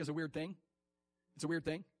process. Mourning is a weird thing. It's a weird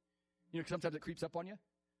thing. Sometimes it creeps up on you.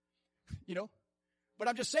 But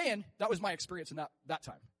I'm just saying that was my experience in that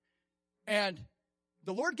time. And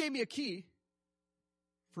the Lord gave me a key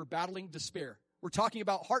for battling despair. We're talking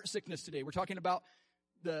about heart sickness today. We're talking about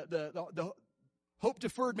the hope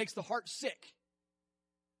deferred makes the heart sick,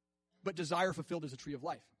 but desire fulfilled is a tree of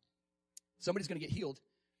life. Somebody's going to get healed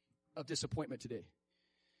of disappointment today.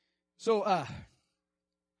 So,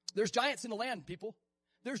 there's giants in the land, people.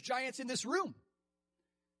 There's giants in this room.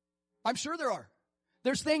 I'm sure there are.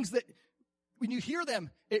 There's things that, when you hear them,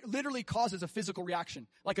 it literally causes a physical reaction,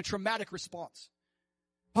 like a traumatic response.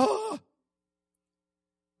 Ah!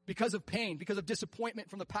 Because of pain, because of disappointment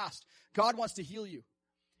from the past. God wants to heal you.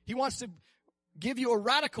 He wants to give you a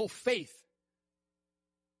radical faith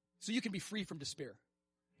so you can be free from despair.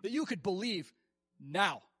 That you could believe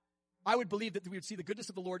now. I would believe that we would see the goodness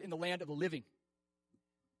of the Lord in the land of the living.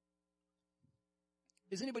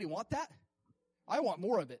 Does anybody want that? I want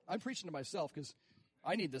more of it. I'm preaching to myself because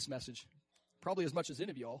I need this message. Probably as much as any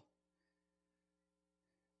of y'all.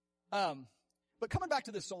 But coming back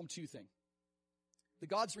to this Psalm 2 thing. The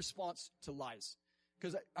God's response to lies.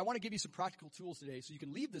 Because I want to give you some practical tools today so you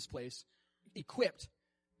can leave this place equipped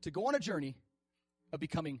to go on a journey of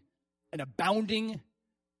becoming an aboundingly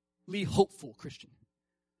hopeful Christian.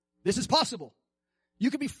 This is possible.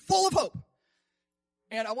 You can be full of hope.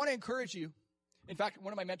 And I want to encourage you. In fact,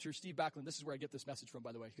 one of my mentors, Steve Backlund, this is where I get this message from,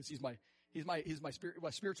 by the way, because he's my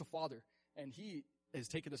spiritual father, and he has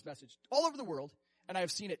taken this message all over the world, and I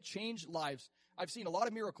have seen it change lives. I've seen a lot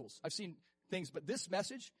of miracles. I've seen things, but this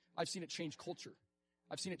message, I've seen it change culture.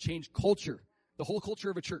 I've seen it change culture. The whole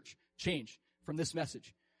culture of a church change from this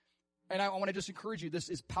message. And I want to just encourage you, this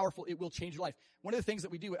is powerful. It will change your life. One of the things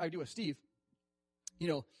that I do with Steve,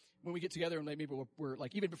 when we get together and maybe we're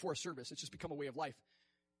like, even before a service, it's just become a way of life.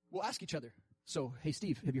 We'll ask each other. So, hey,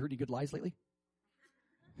 Steve, have you heard any good lies lately?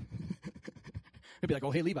 He'll be like,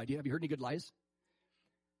 oh, hey, Levi, have you heard any good lies?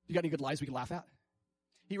 You got any good lies we can laugh at?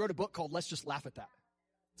 He wrote a book called Let's Just Laugh at That.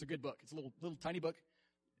 It's a good book. It's a little tiny book.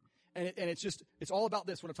 And it's all about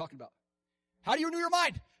this, what I'm talking about. How do you renew your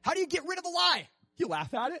mind? How do you get rid of the lie? You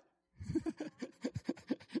laugh at it.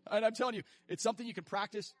 And I'm telling you, it's something you can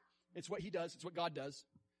practice. It's what he does. It's what God does.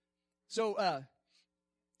 So,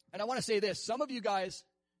 and I want to say this. Some of you guys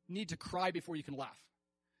need to cry before you can laugh.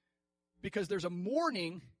 Because there's a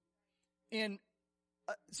mourning in,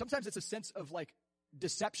 sometimes it's a sense of like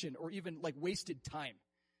deception or even like wasted time.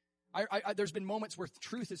 There's been moments where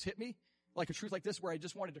truth has hit me, like a truth like this, where I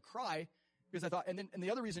just wanted to cry because I thought, and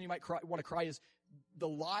the other reason you might want to cry is the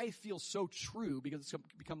lie feels so true because it's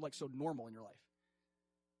become like so normal in your life.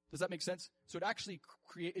 Does that make sense? So it actually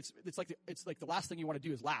it's like the last thing you want to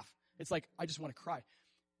do is laugh. It's like, I just want to cry.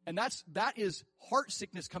 And that is heart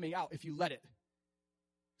sickness coming out if you let it.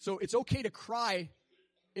 So it's okay to cry.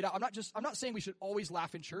 I'm not saying we should always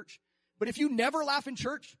laugh in church, but if you never laugh in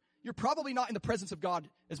church, you're probably not in the presence of God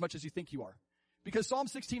as much as you think you are. Because Psalm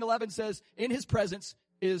 16:11 says, in his presence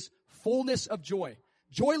is fullness of joy.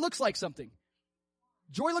 Joy looks like something.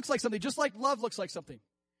 Joy looks like something, just like love looks like something.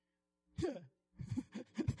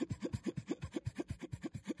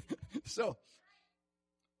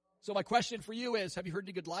 So my question for you is, have you heard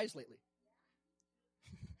any good lies lately?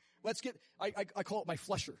 I call it my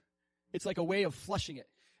flusher. It's like a way of flushing it.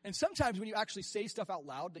 And sometimes when you actually say stuff out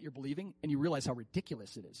loud that you're believing and you realize how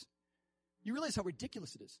ridiculous it is. You realize how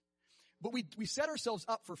ridiculous it is. But we set ourselves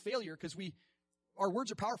up for failure because we our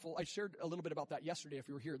words are powerful. I shared a little bit about that yesterday if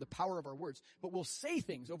you were here, the power of our words. But we'll say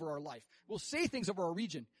things over our life. We'll say things over our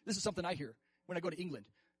region. This is something I hear when I go to England.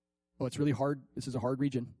 Oh, it's really hard. This is a hard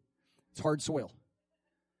region. It's hard soil.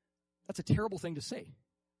 That's a terrible thing to say.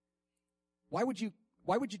 Why would you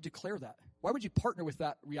declare that? Why would you partner with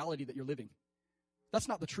that reality that you're living? That's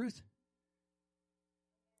not the truth.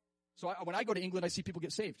 So when I go to England, I see people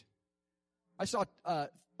get saved. I saw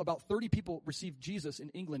about 30 people receive Jesus in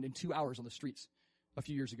England in 2 hours on the streets a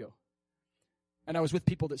few years ago. And I was with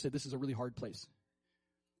people that said this is a really hard place.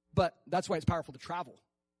 But that's why it's powerful to travel.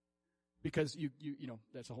 Because you know,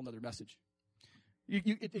 that's a whole other message.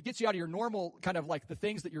 It gets you out of your normal kind of like the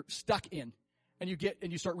things that you're stuck in. And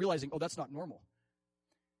you start realizing, oh, that's not normal.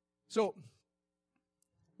 So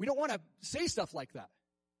we don't want to say stuff like that.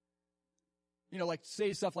 You know, like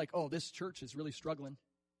say stuff like, oh, this church is really struggling.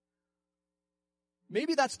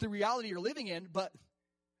 Maybe that's the reality you're living in, but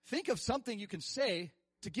think of something you can say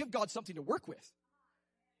to give God something to work with.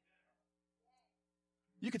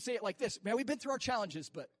 You could say it like this, man, we've been through our challenges,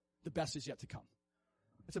 but the best is yet to come.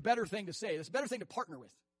 It's a better thing to say. It's a better thing to partner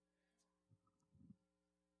with.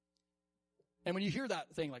 And when you hear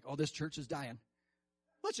that thing like, oh, this church is dying,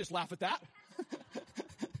 let's just laugh at that.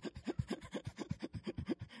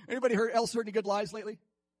 Anybody else heard any good lies lately?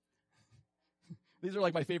 These are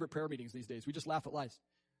like my favorite prayer meetings these days. We just laugh at lies.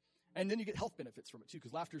 And then you get health benefits from it too,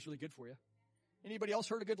 because laughter is really good for you. Anybody else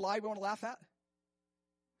heard a good lie we want to laugh at?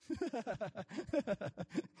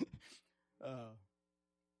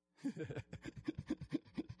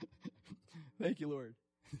 Thank you, Lord.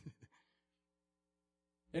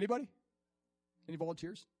 Anybody? Any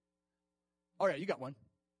volunteers? Oh yeah, you got one.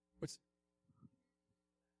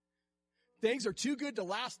 Things are too good to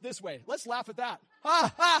last this way. Let's laugh at that.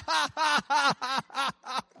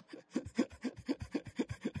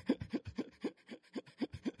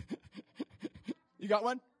 You got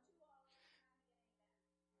one?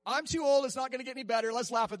 I'm too old. It's not going to get any better. Let's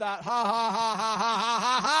laugh at that. Ha, ha, ha, ha, ha,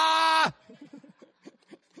 ha, ha.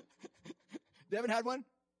 Devin had one?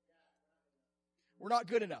 We're not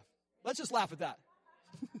good enough. Let's just laugh at that.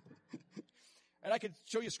 And I could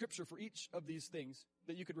show you scripture for each of these things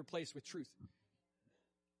that you could replace with truth.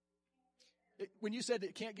 When you said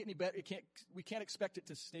it can't get any better, we can't expect it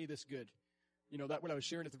to stay this good. You know, that what I was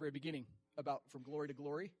sharing at the very beginning about from glory to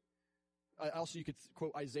glory. Also, you could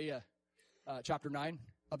quote Isaiah chapter 9.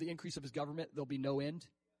 Of the increase of his government, there'll be no end.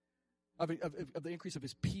 Of the increase of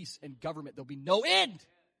his peace and government, there'll be no end.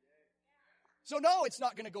 So no, it's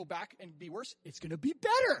not going to go back and be worse. It's going to be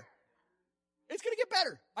better. It's going to get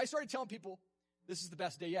better. I started telling people this is the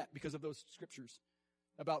best day yet because of those scriptures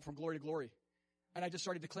about from glory to glory. And I just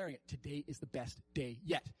started declaring it. Today is the best day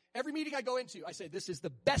yet. Every meeting I go into, I say, this is the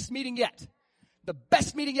best meeting yet. The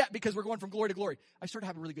best meeting yet because we're going from glory to glory. I started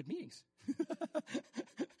having really good meetings.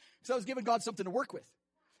 So I was giving God something to work with.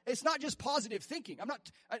 It's not just positive thinking.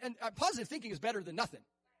 Positive thinking is better than nothing.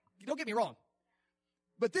 Don't get me wrong.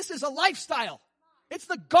 But this is a lifestyle. It's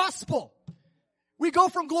the gospel. We go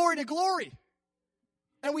from glory to glory.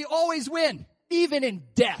 And we always win, even in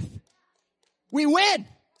death. We win.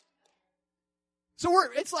 So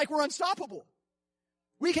it's like we're unstoppable.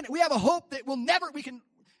 We have a hope that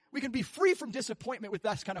we can be free from disappointment with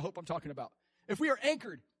that kind of hope I'm talking about. If we are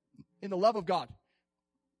anchored in the love of God,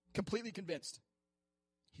 completely convinced,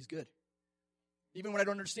 He's good. Even when I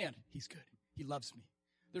don't understand, He's good. He loves me.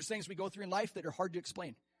 There's things we go through in life that are hard to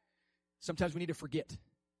explain. Sometimes we need to forget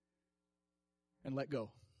and let go.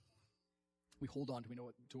 We hold on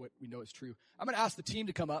to what we know is true. I'm going to ask the team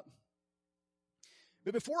to come up.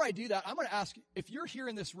 But before I do that, I'm going to ask, if you're here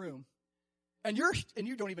in this room, and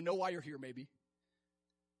you don't even know why you're here maybe,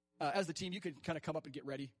 as the team, you can kind of come up and get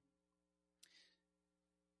ready.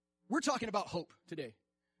 We're talking about hope today.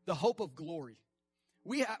 The hope of glory.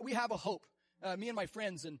 We have a hope. Me and my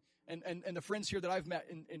friends and the friends here that I've met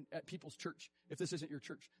at People's Church, if this isn't your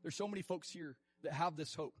church, there's so many folks here that have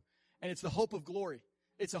this hope. And it's the hope of glory.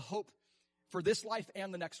 It's a hope for this life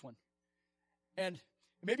and the next one. And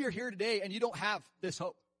maybe you're here today and you don't have this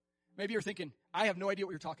hope. Maybe you're thinking, I have no idea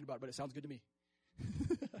what you're talking about, but it sounds good to me.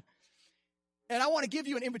 And I want to give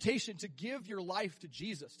you an invitation to give your life to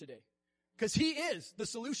Jesus today. Because He is the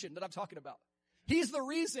solution that I'm talking about. He's the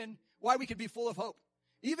reason why we can be full of hope.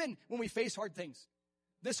 Even when we face hard things.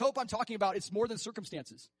 This hope I'm talking about, it's more than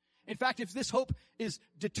circumstances. In fact, if this hope is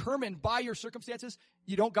determined by your circumstances,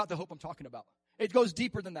 you don't got the hope I'm talking about. It goes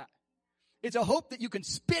deeper than that. It's a hope that you can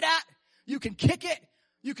spit at, you can kick it,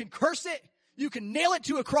 you can curse it, you can nail it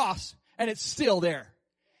to a cross, and it's still there.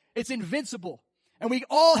 It's invincible. And we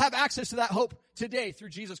all have access to that hope today through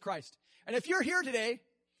Jesus Christ. And if you're here today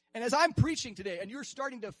And as I'm preaching today, and you're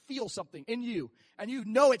starting to feel something in you, and you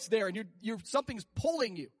know it's there, and something's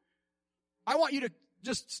pulling you, I want you to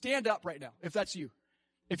just stand up right now, if that's you.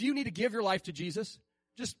 If you need to give your life to Jesus,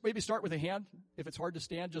 just maybe start with a hand. If it's hard to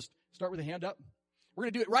stand, just start with a hand up. We're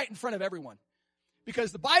going to do it right in front of everyone.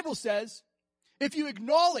 Because the Bible says,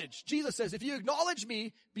 Jesus says, if you acknowledge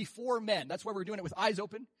me before men, that's why we're doing it with eyes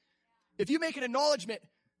open. If you make an acknowledgement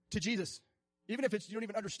to Jesus, even if you don't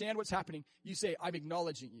even understand what's happening, you say, I'm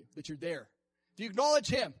acknowledging you, that you're there. If you acknowledge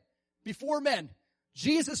him before men,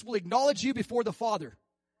 Jesus will acknowledge you before the Father.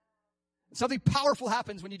 Something powerful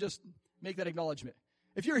happens when you just make that acknowledgement.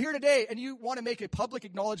 If you're here today and you want to make a public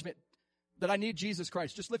acknowledgement that I need Jesus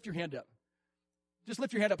Christ, just lift your hand up. Just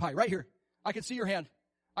lift your hand up high, right here. I can see your hand.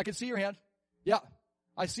 I can see your hand. Yeah,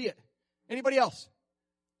 I see it. Anybody else?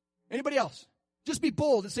 Anybody else? Just be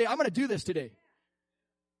bold and say, I'm going to do this today.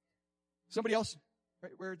 Somebody else?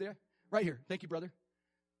 Right where are they? Right here. Thank you, brother.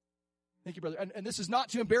 Thank you, brother. And this is not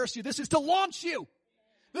to embarrass you. This is to launch you.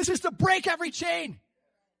 This is to break every chain.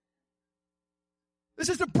 This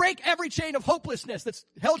is to break every chain of hopelessness that's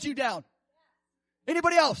held you down.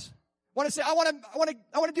 Anybody else want to say, I want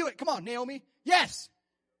to do it? Come on, Naomi. Yes.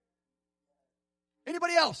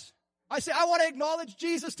 Anybody else? I say, I want to acknowledge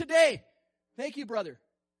Jesus today. Thank you, brother.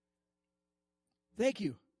 Thank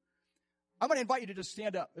you. I'm going to invite you to just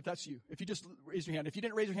stand up if that's you. If you just raise your hand. If you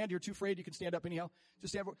didn't raise your hand, you're too afraid, you can stand up anyhow.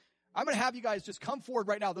 Just stand forward. I'm going to have you guys just come forward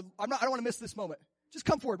right now. I don't want to miss this moment. Just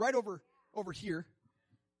come forward right over here.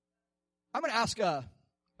 I'm going to ask a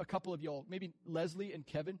couple of y'all, maybe Leslie and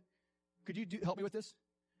Kevin. Could you help me with this?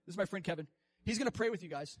 This is my friend Kevin. He's going to pray with you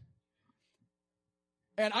guys.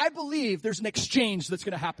 And I believe there's an exchange that's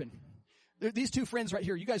going to happen. These two friends right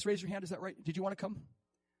here. You guys raise your hand. Is that right? Did you want to come?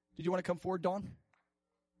 Did you want to come forward, Dawn?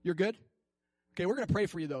 You're good? Okay, we're going to pray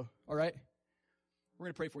for you, though. All right? We're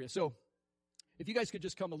going to pray for you. So, if you guys could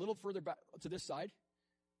just come a little further back to this side.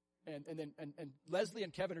 And Leslie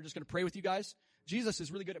and Kevin are just going to pray with you guys. Jesus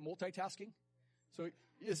is really good at multitasking. So,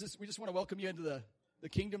 we just want to welcome you into the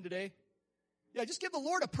kingdom today. Yeah, just give the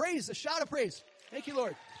Lord a shout of praise. Thank you,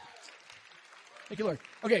 Lord. Thank you, Lord.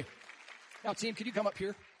 Okay. Now, team, can you come up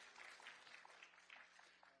here?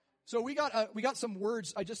 So we got some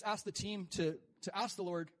words. I just asked the team to ask the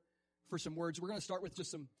Lord for some words. We're going to start with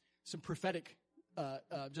just some prophetic,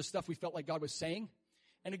 just stuff we felt like God was saying.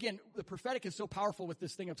 And again, the prophetic is so powerful with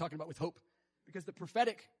this thing I'm talking about with hope, because the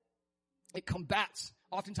prophetic, it combats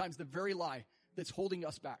oftentimes the very lie that's holding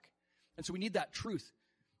us back. And so we need that truth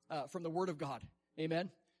from the Word of God.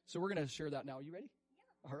 Amen. So we're going to share that now. Are you ready?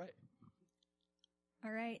 Yeah. All right.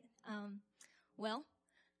 All right. Well,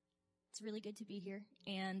 it's really good to be here.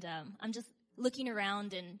 And I'm just looking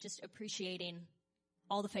around and just appreciating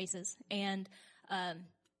all the faces. And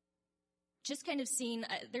just kind of seeing,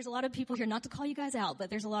 there's a lot of people here, not to call you guys out, but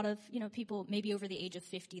there's a lot of, people maybe over the age of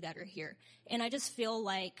 50 that are here. And I just feel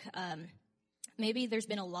like maybe there's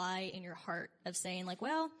been a lie in your heart of saying like,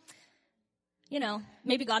 well,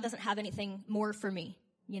 maybe God doesn't have anything more for me.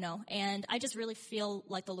 And I just really feel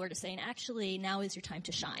like the Lord is saying, actually, now is your time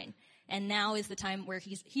to shine. And now is the time where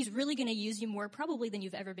he's really going to use you more probably than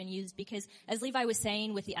you've ever been used, because as Levi was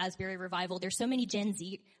saying with the Asbury revival, there's so many Gen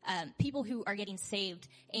Z people who are getting saved,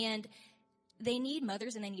 and they need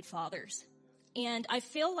mothers and they need fathers. And I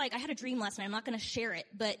feel like I had a dream last night. I'm not going to share it,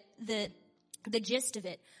 but the gist of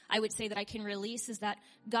it, I would say that I can release is that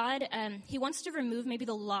God, he wants to remove maybe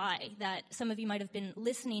the lie that some of you might have been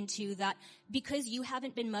listening to, that because you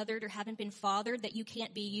haven't been mothered or haven't been fathered, that you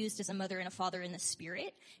can't be used as a mother and a father in the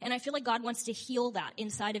spirit. And I feel like God wants to heal that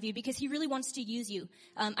inside of you, because he really wants to use you.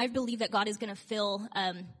 I believe that God is going to fill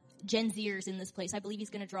Gen Zers in this place. I believe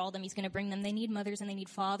he's going to draw them. He's going to bring them. They need mothers and they need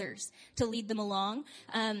fathers to lead them along.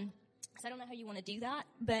 So I don't know how you want to do that,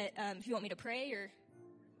 but if you want me to pray or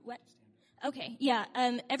what? Okay, yeah.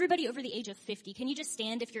 Everybody over the age of 50, can you just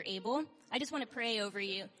stand if you're able? I just want to pray over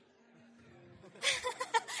you.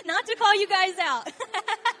 Not to call you guys out.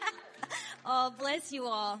 Oh, bless you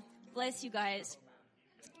all. Bless you guys.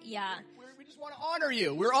 Yeah. We just want to honor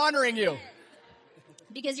you. We're honoring you.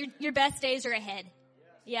 Because your best days are ahead.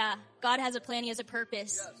 Yeah. God has a plan. He has a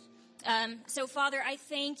purpose. Yes. So, Father, I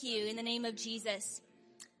thank you in the name of Jesus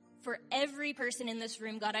for every person in this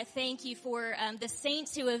room, God. I thank you for the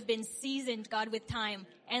saints who have been seasoned, God, with time.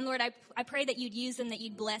 And Lord, I pray that you'd use them, that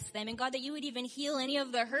you'd bless them. And God, that you would even heal any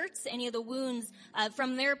of the hurts, any of the wounds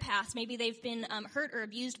from their past. Maybe they've been hurt or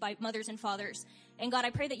abused by mothers and fathers. And God,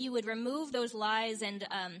 I pray that you would remove those lies and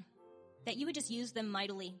that you would just use them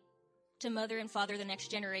mightily to mother and father the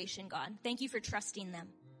next generation, God. Thank you for trusting them.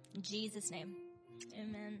 In Jesus' name,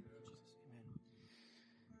 amen.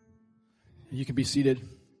 You can be seated.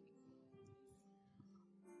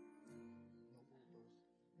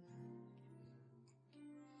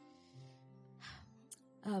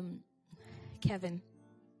 Kevin,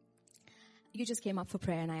 you just came up for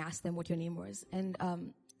prayer and I asked them what your name was. And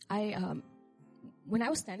when I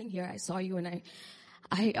was standing here, I saw you and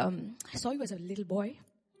I saw you as a little boy.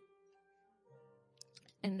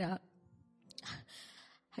 And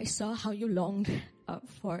I saw how you longed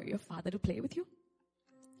for your father to play with you.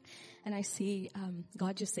 And I see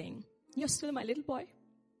God just saying, you're still my little boy.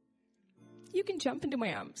 You can jump into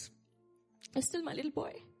my arms. You're still my little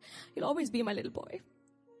boy. You'll always be my little boy.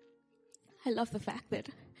 I love the fact that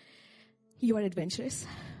you are adventurous.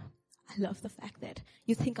 I love the fact that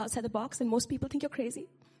you think outside the box and most people think you're crazy.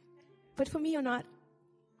 But for me, you're not.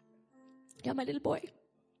 You're my little boy.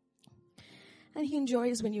 And he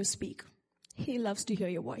enjoys when you speak. He loves to hear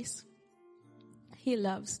your voice. He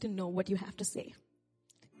loves to know what you have to say.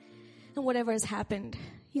 And whatever has happened,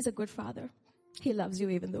 he's a good father. He loves you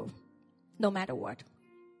even though, no matter what.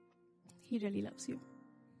 He really loves you.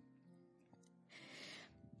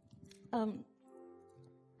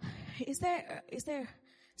 Is there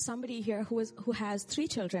somebody here who has 3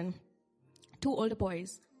 children, 2 older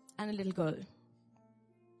boys and a little girl?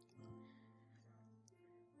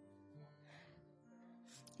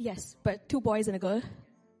 Yes, but 2 boys and a girl.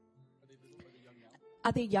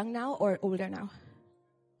 Are they young now or older now?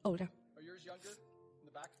 Older. Are yours younger in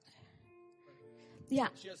the back? Yeah.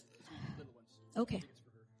 She has 3 little ones. Okay.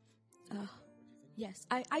 Yes,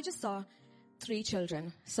 I just saw 3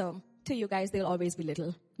 children. So to you guys, they'll always be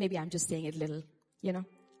little. Maybe I'm just saying it little, you know.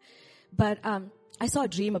 But I saw a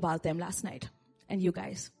dream about them last night and you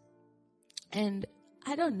guys. And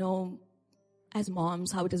I don't know, as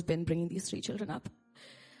moms, how it has been bringing these 3 children up.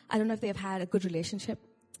 I don't know if they've had a good relationship.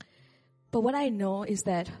 But what I know is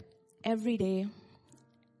that every day,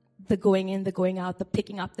 the going in, the going out, the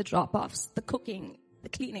picking up, the drop-offs, the cooking, the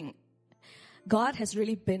cleaning, God has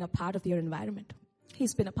really been a part of your environment.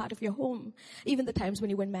 He's been a part of your home. Even the times when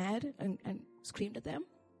you went mad and screamed at them,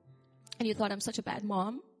 and you thought, I'm such a bad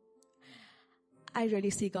mom. I really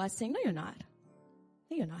see God saying, no, you're not.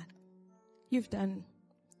 No, you're not. You've done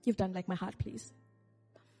like my heart please.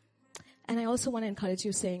 And I also want to encourage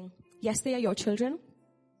you saying, yes, they are your children,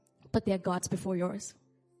 but they are God's before yours.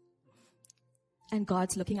 And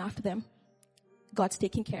God's looking after them. God's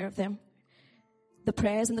taking care of them. The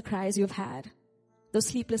prayers and the cries you've had, those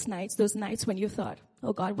sleepless nights, those nights when you thought,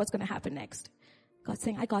 oh God, what's going to happen next? God's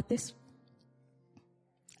saying, I got this.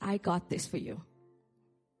 I got this for you.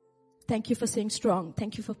 Thank you for staying strong.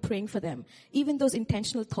 Thank you for praying for them. Even those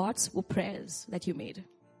intentional thoughts were prayers that you made.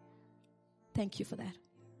 Thank you for that.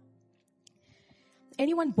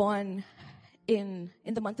 Anyone born in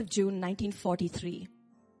the month of June 1943?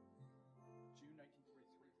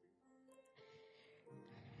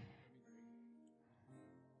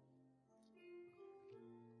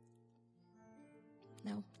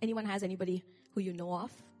 No. Anyone has anybody who you know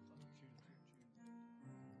of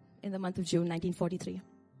in the month of June 1943?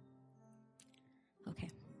 Okay.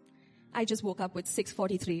 I just woke up with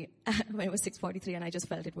 6:43 when it was 6:43 and I just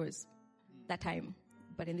felt it was that time,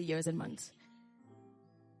 but in the years and months.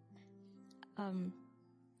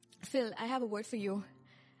 Phil, I have a word for you.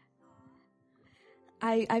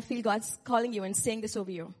 I feel God's calling you and saying this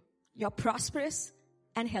over you. You're prosperous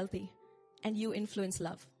and healthy, and you influence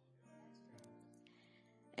love.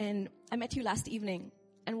 And I met you last evening,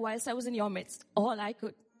 and whilst I was in your midst, all I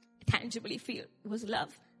could tangibly feel was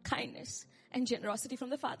love, kindness, and generosity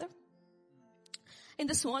from the Father. In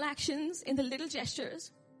the small actions, in the little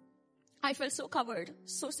gestures, I felt so covered,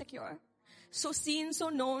 so secure, so seen, so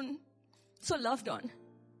known, so loved on,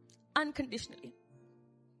 unconditionally.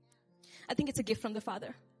 I think it's a gift from the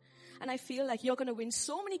Father. And I feel like you're going to win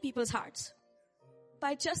so many people's hearts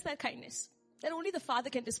by just that kindness that only the Father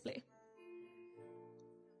can display.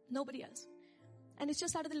 Nobody else. And it's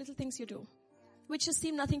just out of the little things you do, which just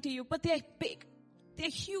seem nothing to you, but they're big, they're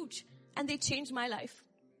huge, and they changed my life.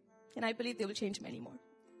 And I believe they will change many more.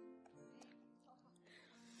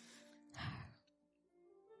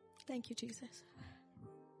 Thank you, Jesus.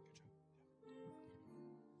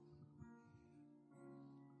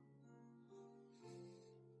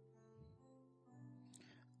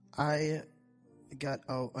 I got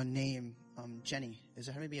a name, Jenny. Is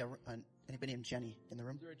there maybe anybody named Jenny in the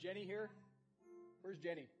room? Is there a Jenny here? Where's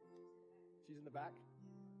Jenny? She's in the back.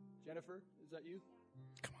 Jennifer, is that you?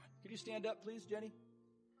 Come on. Could you stand up, please, Jenny?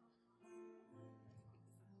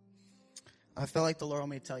 I felt like the Lord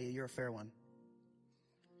wanted me to tell you, you're a fair one.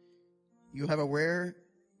 You have a rare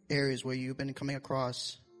areas where you've been coming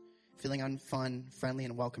across feeling unfun, friendly,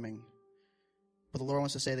 and welcoming. But the Lord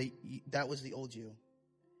wants to say that that was the old you.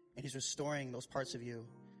 And He's restoring those parts of you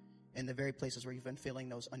in the very places where you've been feeling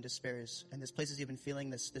those undespairs. And these places you've been feeling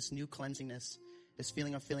this new cleansingness, this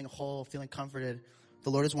feeling of feeling whole, feeling comforted,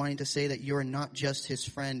 the Lord is wanting to say that you're not just his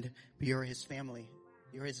friend, but you're his family.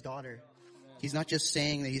 You're his daughter. He's not just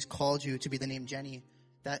saying that he's called you to be the name Jenny.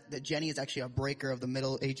 That Jenny is actually a breaker of the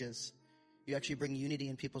Middle Ages. You actually bring unity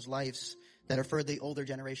in people's lives that are for the older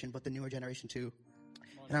generation, but the newer generation too.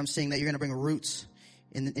 And I'm saying that you're going to bring roots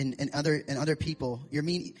in other people. Your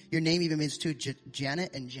name even means too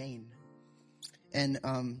Janet and Jane. And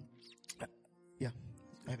yeah,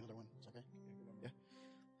 I have another one. It's okay. Yeah.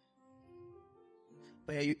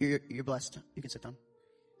 But yeah, you're blessed. You can sit down.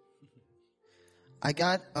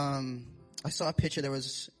 I saw a picture.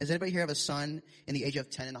 Does anybody here have a son in the age of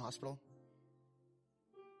 10 in the hospital?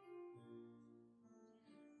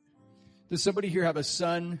 Does somebody here have a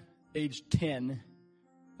son age 10 and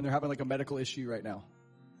they're having like a medical issue right now?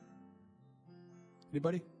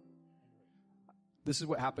 Anybody? This is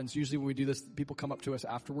what happens. Usually when we do this, people come up to us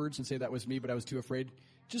afterwards and say, that was me, but I was too afraid.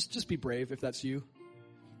 Just be brave if that's you.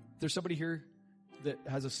 If there's somebody here that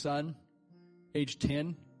has a son age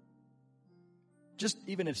 10, just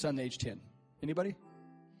even a son age 10. Anybody?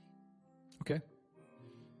 Okay.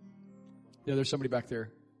 Yeah, there's somebody back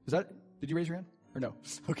there. Did you raise your hand? Or no?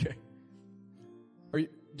 Okay.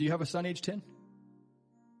 Do you have a son age 10?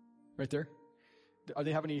 Right there? Are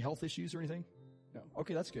they having any health issues or anything? No.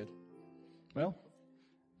 Okay, that's good. Well,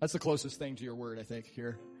 that's the closest thing to your word, I think,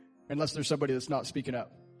 here. Unless there's somebody that's not speaking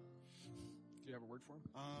up. Do you have a word for him?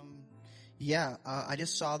 Yeah, I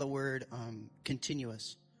just saw the word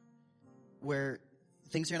continuous, where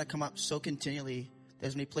things are going to come up so continually.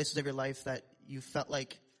 There's many places of your life that you felt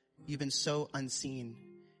like you've been so unseen.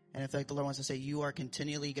 And I feel like the Lord wants to say you are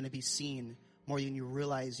continually going to be seen more than you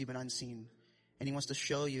realize you've been unseen. And he wants to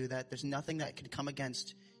show you that there's nothing that can come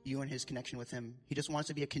against you and his connection with him. He just wants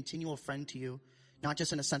to be a continual friend to you, not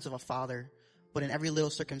just in a sense of a father, but in every little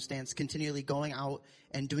circumstance, continually going out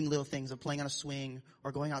and doing little things, of playing on a swing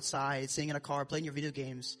or going outside, sitting in a car, playing your video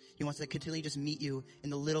games. He wants to continually just meet you in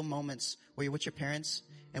the little moments where you're with your parents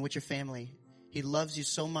and with your family. He loves you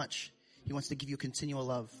so much. He wants to give you continual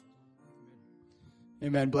love.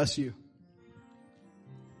 Amen. Bless you.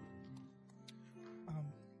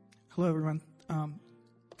 Hello, everyone.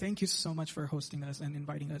 Thank you so much for hosting us and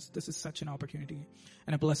inviting us. This is such an opportunity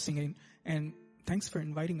and a blessing, and thanks for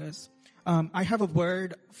inviting us. I have a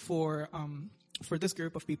word for this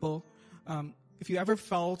group of people. If you ever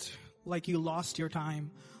felt like you lost your time,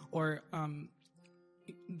 or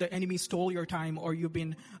the enemy stole your time, or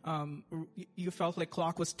you felt like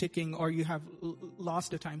clock was ticking, or you have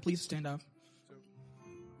lost the time, please stand up.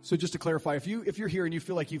 So just to clarify, if you're here and you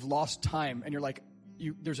feel like you've lost time and you're like,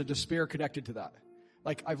 there's a despair connected to that.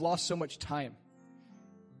 Like, I've lost so much time.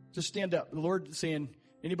 Just stand up. The Lord is saying,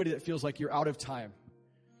 anybody that feels like you're out of time,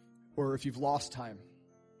 or if you've lost time.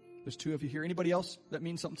 There's two of you here. Anybody else that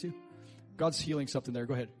means something to? God's healing something there.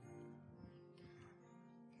 Go ahead.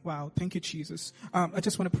 Wow. Thank you, Jesus. I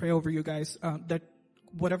just want to pray over you guys, that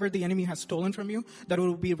whatever the enemy has stolen from you, that it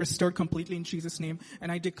will be restored completely in Jesus' name.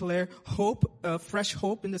 And I declare hope, fresh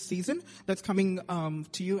hope in the season that's coming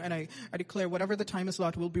to you. And I declare whatever the time is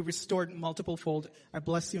lost will be restored multiple fold. I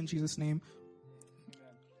bless you in Jesus' name.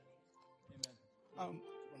 Amen.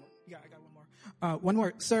 Yeah, I got one more. One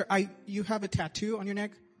more. Sir, you have a tattoo on your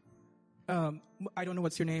neck. I don't know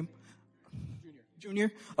what's your name.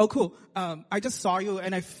 Junior? Oh, cool. I just saw you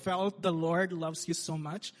and I felt the Lord loves you so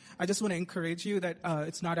much. I just want to encourage you that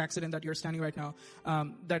it's not accident that you're standing right now,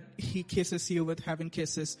 that he kisses you with heaven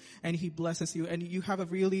kisses and he blesses you. And you have a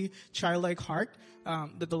really childlike heart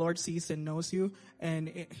that the Lord sees and knows you,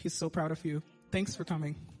 and he's so proud of you. Thanks for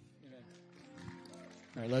coming. Amen.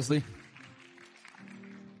 All right, Leslie.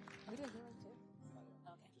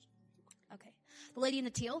 Okay. The lady in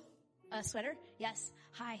the teal sweater? Yes.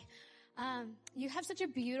 Hi. You have such a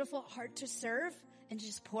beautiful heart to serve and to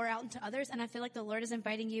just pour out into others. And I feel like the Lord is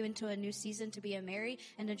inviting you into a new season to be a Mary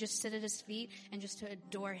and to just sit at his feet and just to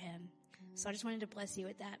adore him. So I just wanted to bless you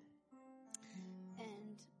with that.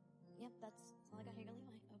 And yep, that's all I got here to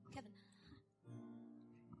leave. Oh, Kevin.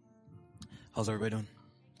 How's everybody doing?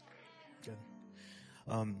 Good.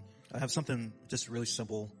 I have something just really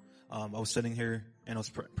simple. I was sitting here and I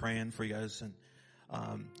was praying for you guys, and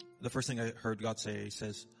the first thing I heard God say, he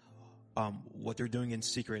says, what they're doing in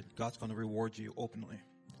secret, God's going to reward you openly.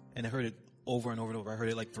 And I heard it over and over and over. I heard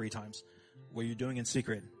it like 3 times. What you're doing in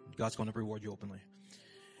secret, God's going to reward you openly.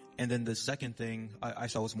 And then the second thing I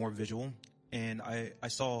saw was more visual. And I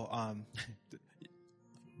saw,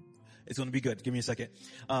 it's going to be good. Give me a second.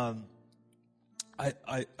 I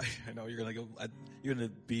know you're going to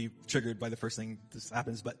be triggered by the first thing this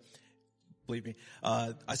happens, but believe me.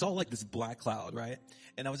 I saw like this black cloud, right?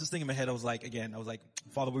 And I was just thinking in my head, I was like,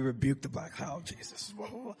 Father, we rebuke the black cloud, Jesus,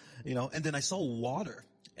 you know. And then I saw water,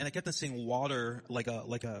 and I kept on seeing water like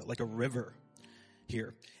a river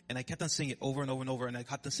here. And I kept on seeing it over and over and over, and I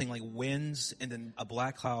kept on seeing like winds, and then a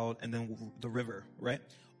black cloud, and then the river, right?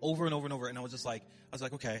 Over and over and over. And I was like,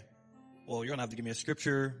 okay, well, you're gonna have to give me a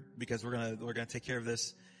scripture because we're gonna take care of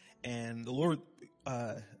this. And the Lord,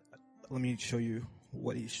 let me show you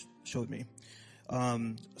what He showed me.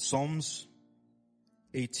 Psalms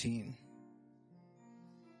 18,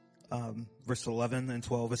 verse 11 and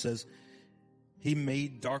 12. It says, He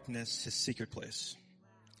made darkness His secret place.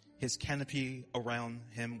 His canopy around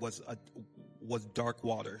Him was dark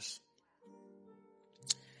waters.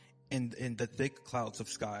 And in the thick clouds of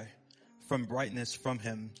sky, from brightness from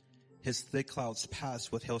Him, His thick clouds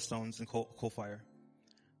pass with hailstones and coal fire.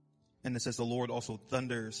 And it says, the Lord also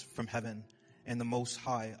thunders from heaven, and the Most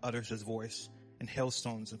High utters His voice, and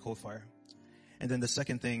hailstones and coal fire. And then the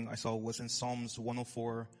second thing I saw was in Psalms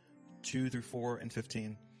 104, 2 through 4 and 15.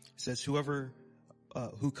 It says, whoever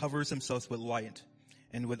who covers himself with light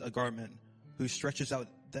and with a garment, who stretches out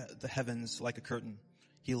the heavens like a curtain.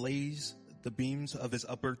 He lays the beams of his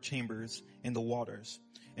upper chambers in the waters,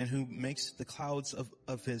 and who makes the clouds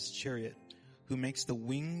of his chariot, who makes the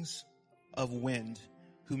wings of wind,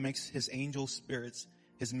 who makes his angel spirits,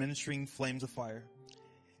 his ministering flames of fire.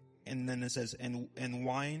 And then it says, and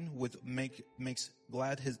wine makes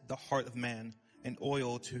glad the heart of man, and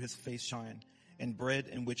oil to his face shine, and bread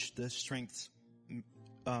in which the strengths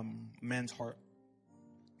man's heart.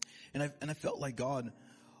 And I felt like God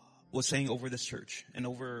was saying over this church and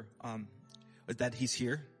over that He's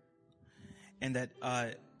here, and that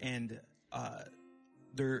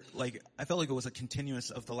there, like, I felt like it was a continuous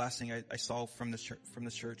of the last thing I saw from this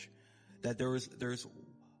church, that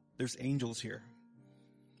there's angels here,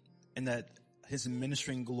 and that His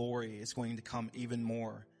ministering glory is going to come even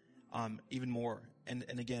more. And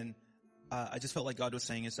again, I just felt like God was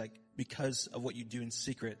saying, it's like, because of what you do in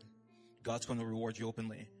secret, God's going to reward you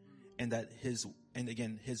openly. And that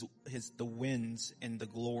the winds and the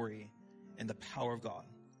glory and the power of God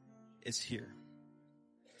is here.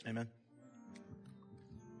 Amen.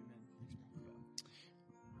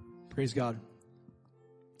 Praise God.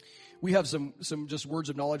 We have some just words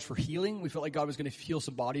of knowledge for healing. We felt like God was going to heal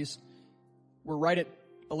some bodies. We're right at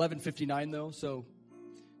 11:59 though, so do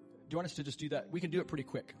you want us to just do that? We can do it pretty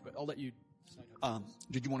quick, but I'll let you sign up.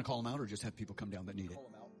 Did you want to call them out or just have people come down that need it? Call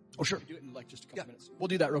them out. Oh, sure. We can do it in like just a couple minutes. We'll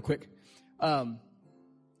do that real quick.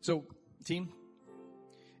 So, team,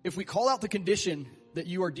 if we call out the condition that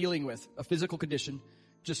you are dealing with, a physical condition,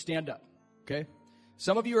 just stand up, okay?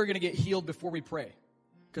 Some of you are going to get healed before we pray,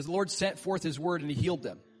 because the Lord sent forth His word and He healed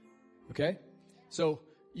them, okay? So,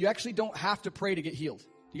 you actually don't have to pray to get healed. Do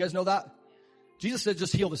you guys know that? Jesus said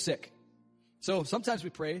just heal the sick. So, sometimes we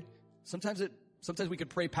pray. Sometimes we could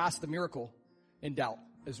pray past the miracle in doubt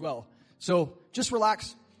as well. So, just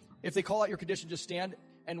relax. If they call out your condition, just stand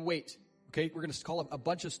and wait. Okay, we're going to call up a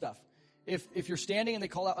bunch of stuff. If you're standing and they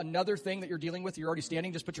call out another thing that you're dealing with, you're already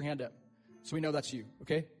standing, just put your hand up. So we know that's you.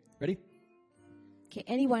 Okay, ready? Okay,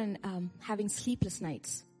 anyone having sleepless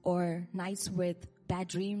nights or nights with bad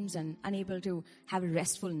dreams and unable to have a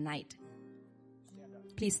restful night?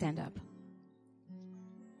 Please stand up.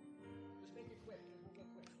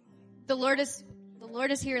 The Lord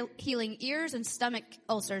is here healing ears and stomach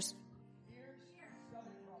ulcers.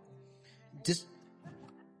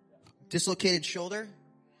 Dislocated shoulder,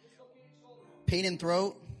 pain in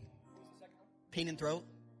throat, pain in throat,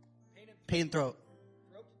 pain in throat.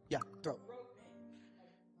 Yeah, throat.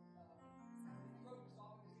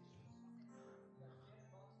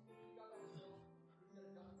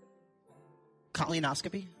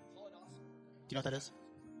 Colonoscopy? Do you know what that is?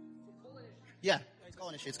 Yeah, it's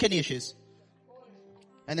colon issues, kidney issues.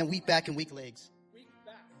 And then weak back and weak legs.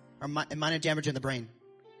 Or minor damage in the brain.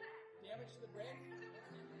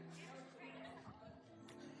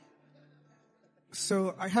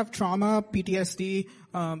 So I have trauma, PTSD,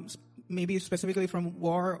 maybe specifically from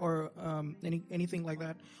war or anything like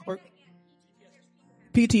that, or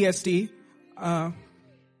PTSD,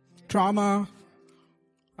 trauma,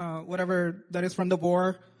 whatever that is from the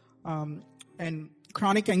war, and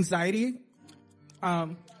chronic anxiety,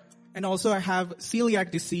 and also I have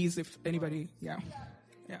celiac disease. If anybody, yeah,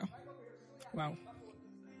 wow.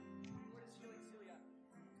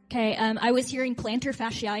 Okay, I was hearing plantar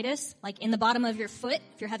fasciitis, like in the bottom of your foot,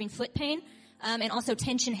 if you're having foot pain, and also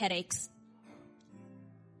tension headaches.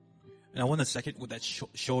 And I want to second with that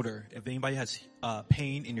shoulder. If anybody has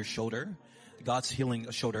pain in your shoulder, God's healing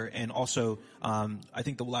a shoulder. And also, I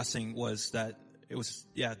think the last thing was that it was,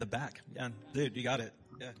 the back. Yeah, dude, you got it.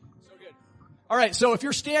 Yeah. So good. All right, so if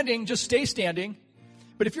you're standing, just stay standing.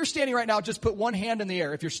 But if you're standing right now, just put one hand in the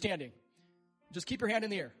air. If you're standing, just keep your hand in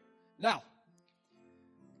the air. Now,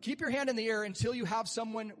 keep your hand in the air until you have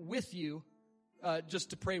someone with you, just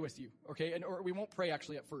to pray with you, okay? Or we won't pray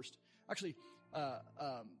actually at first. Actually,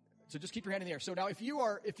 so just keep your hand in the air. So now, if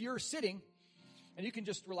you're sitting, and you can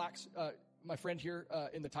just relax. My friend here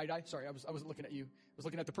in the tie-dye. Sorry, I wasn't looking at you. I was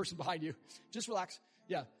looking at the person behind you. Just relax.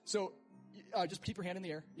 Yeah. So just keep your hand in the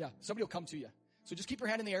air. Yeah. Somebody will come to you. So just keep your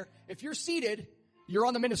hand in the air. If you're seated, you're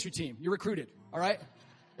on the ministry team. You're recruited. All right.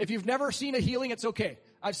 If you've never seen a healing, it's okay.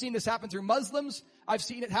 I've seen this happen through Muslims. I've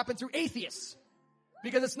seen it happen through atheists.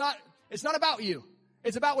 Because it's not about you.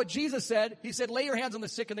 It's about what Jesus said. He said, lay your hands on the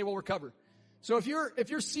sick and they will recover. So if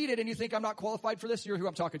you're seated and you think I'm not qualified for this, you're who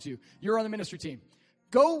I'm talking to. You're on the ministry team.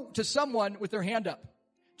 Go to someone with their hand up.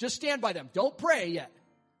 Just stand by them. Don't pray yet.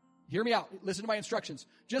 Hear me out. Listen to my instructions.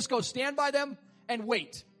 Just go stand by them and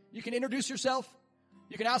wait. You can introduce yourself.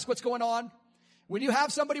 You can ask what's going on. When you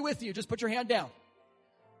have somebody with you, just put your hand down.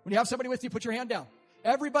 When you have somebody with you, put your hand down.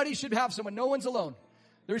 Everybody should have someone. No one's alone.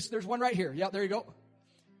 There's one right here. Yeah, there you go.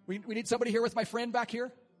 We need somebody here with my friend back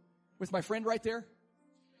here. With my friend right there.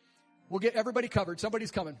 We'll get everybody covered.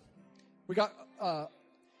 Somebody's coming. We got...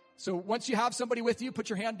 So once you have somebody with you, put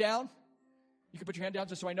your hand down. You can put your hand down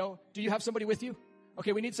just so I know. Do you have somebody with you?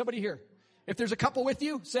 Okay, we need somebody here. If there's a couple with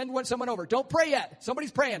you, send someone over. Don't pray yet.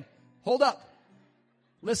 Somebody's praying. Hold up.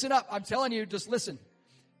 Listen up. I'm telling you, just listen.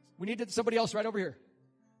 We need somebody else right over here.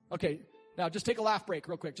 Okay, now just take a laugh break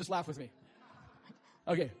real quick. Just laugh with me.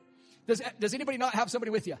 Okay. Does anybody not have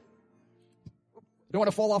somebody with you? Don't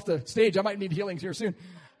want to fall off the stage. I might need healings here soon.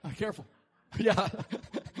 Careful. Yeah.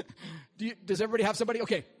 Does everybody have somebody?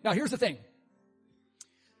 Okay, now here's the thing.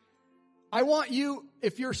 I want you,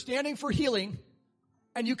 if you're standing for healing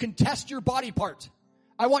and you can test your body part,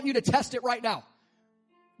 I want you to test it right now.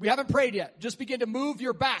 We haven't prayed yet. Just begin to move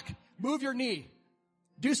your back, move your knee.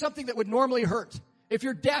 Do something that would normally hurt. If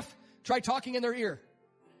you're deaf, try talking in their ear.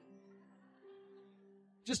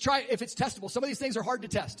 Just try if it's testable. Some of these things are hard to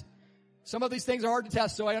test. Some of these things are hard to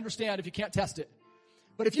test, so I understand if you can't test it.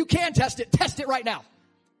 But if you can test it right now.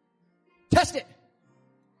 Test it.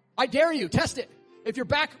 I dare you. Test it. If your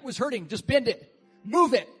back was hurting, just bend it.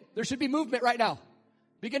 Move it. There should be movement right now.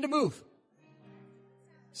 Begin to move.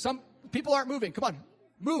 Some people aren't moving. Come on.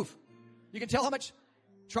 Move. You can tell how much.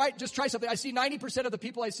 Just try something. I see 90% of the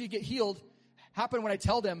people I see get healed happen when I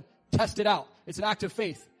tell them, test it out. It's an act of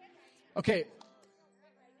faith. Okay.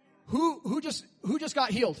 Who just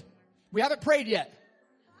got healed? We haven't prayed yet.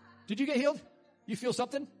 Did you get healed? You feel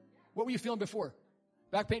something? What were you feeling before?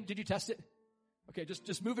 Back pain? Did you test it? Okay,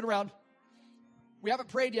 just move it around. We haven't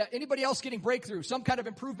prayed yet. Anybody else getting breakthrough? Some kind of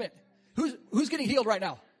improvement? Who's getting healed right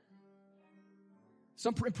now?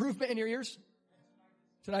 Some improvement in your ears?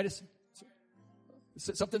 Tinnitus?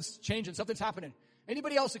 Something's changing. Something's happening.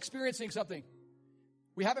 Anybody else experiencing something?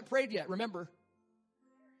 We haven't prayed yet. Remember,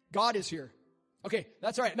 God is here. Okay,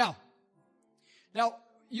 that's all right. Now,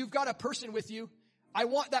 you've got a person with you. I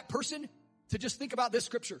want that person to just think about this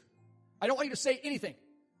scripture. I don't want you to say anything.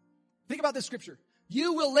 Think about this scripture.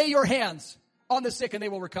 You will lay your hands on the sick and they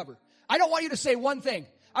will recover. I don't want you to say one thing.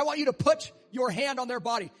 I want you to put your hand on their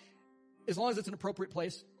body. As long as it's an appropriate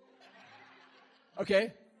place.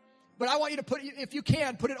 Okay? But I want you to if you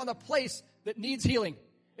can, put it on the place that needs healing.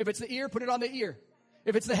 If it's the ear, put it on the ear.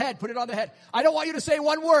 If it's the head, put it on the head. I don't want you to say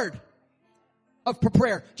one word of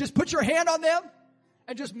prayer. Just put your hand on them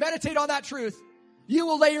and just meditate on that truth. You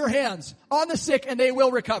will lay your hands on the sick and they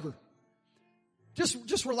will recover.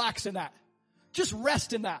 Just relax in that. Just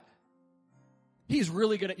rest in that. He's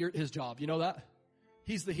really good at his job. You know that?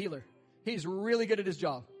 He's the healer. He's really good at his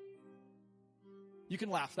job. You can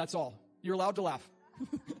laugh. That's all. You're allowed to laugh.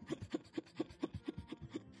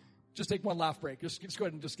 Just take one laugh break. Just go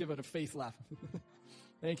ahead and just give it a faith laugh.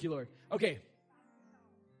 Thank you, Lord. Okay.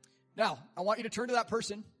 Now, I want you to turn to that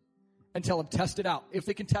person and tell them, test it out. If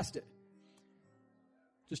they can test it.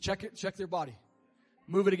 Just check their body.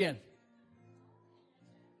 Move it again.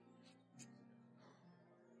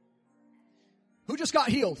 Who just got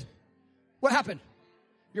healed? What happened?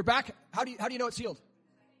 Your back, how do you know it's healed?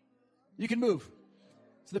 You can move.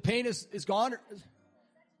 So the pain is gone.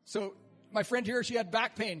 So my friend here, she had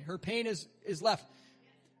back pain. Her pain is left.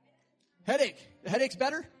 Headache. The headache's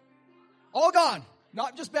better? All gone.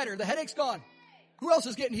 Not just better. The headache's gone. Who else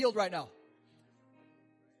is getting healed right now?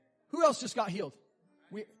 Who else just got healed?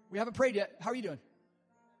 We haven't prayed yet. How are you doing?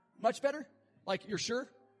 Much better? Like, you're sure?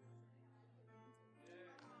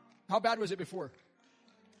 How bad was it before?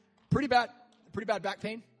 Pretty bad back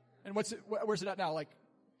pain? And where's it at now? Like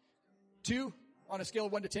 2? On a scale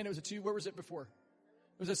of 1 to 10, it was a 2. Where was it before?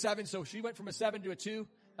 It was a 7. So she went from a 7 to a 2.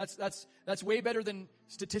 That's way better than,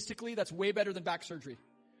 statistically, that's way better than back surgery.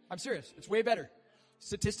 I'm serious. It's way better.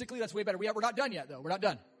 Statistically, that's way better. We're not done yet, though. We're not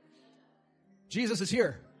done. Jesus is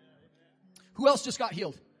here. Who else just got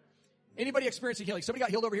healed? Anybody experiencing healing? Somebody got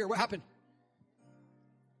healed over here. What happened?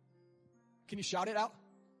 Can you shout it out?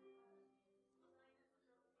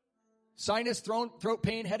 Sinus, throat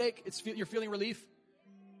pain, headache. You're feeling relief.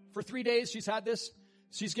 For 3 days, she's had this.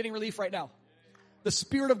 She's getting relief right now. The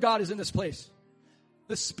Spirit of God is in this place.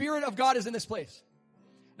 The Spirit of God is in this place.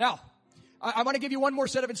 Now, I want to give you one more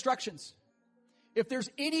set of instructions. If there's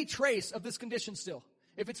any trace of this condition still,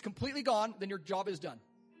 if it's completely gone, then your job is done.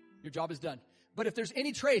 Your job is done. But if there's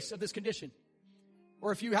any trace of this condition,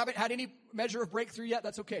 or if you haven't had any measure of breakthrough yet,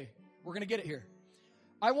 that's okay. We're going to get it here.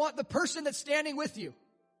 I want the person that's standing with you.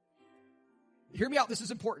 Hear me out. This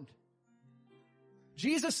is important.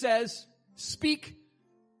 Jesus says, speak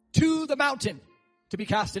to the mountain to be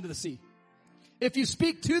cast into the sea. If you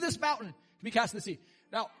speak to this mountain to be cast into the sea.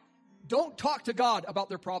 Now, don't talk to God about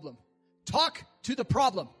their problem. Talk to the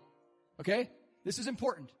problem. Okay? This is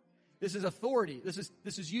important. This is authority. This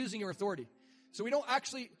is using your authority. So we don't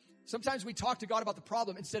actually, sometimes we talk to God about the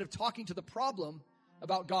problem instead of talking to the problem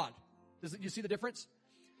about God. You see the difference?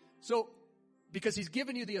 So, because he's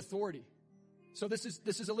given you the authority. So this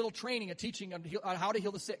is a little training, a teaching on how to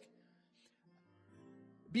heal the sick.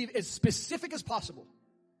 Be as specific as possible.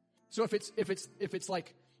 So if it's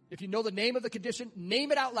like, if you know the name of the condition,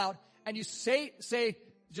 name it out loud, and you say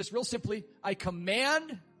just real simply, I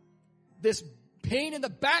command this pain in the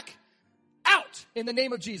back out in the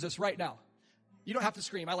name of Jesus right now. You don't have to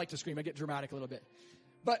scream. I like to scream. I get dramatic a little bit.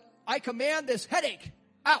 But I command this headache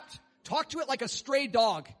out. Talk to it like a stray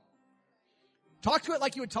dog. Talk to it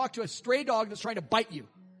like you would talk to a stray dog that's trying to bite you.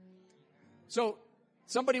 So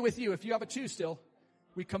somebody with you, if you have a 2 still,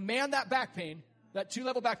 we command that back pain, that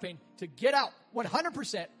 2-level back pain, to get out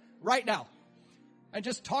 100% right now. And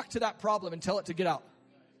just talk to that problem and tell it to get out.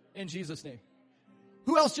 In Jesus' name.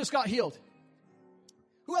 Who else just got healed?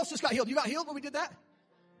 Who else just got healed? You got healed when we did that?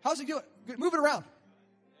 How's it doing? Good. Move it around.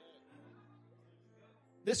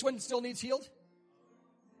 This one still needs healed?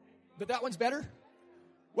 But that one's better?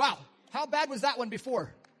 Wow. How bad was that one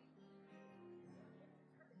before?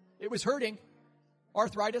 It was hurting.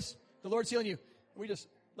 Arthritis. The Lord's healing you.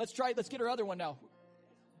 Let's get her other one now.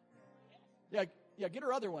 Yeah, get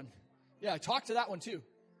her other one. Yeah, talk to that one too.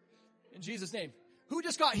 In Jesus' name. Who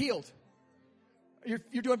just got healed?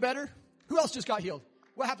 You're doing better? Who else just got healed?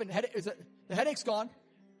 What happened? The headache's gone.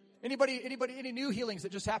 Any new healings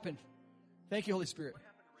that just happened? Thank you, Holy Spirit.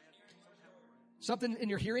 Something in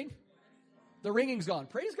your hearing? The ringing's gone.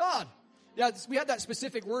 Praise God. Yeah, we had that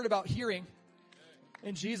specific word about hearing.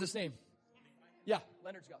 In Jesus' name. Yeah,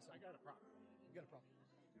 Leonard's got something. I got a problem. You got a problem.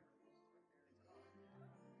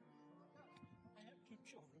 I have 2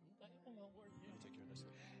 children. I don't know where you take care of this.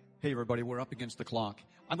 Hey, everybody, we're up against the clock.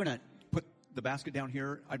 I'm going to put the basket down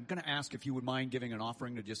here. I'm going to ask if you would mind giving an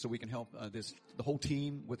offering to just so we can help the whole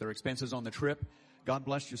team with their expenses on the trip. God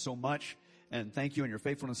bless you so much, and thank you and your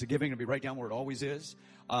faithfulness to giving. It'll be right down where it always is.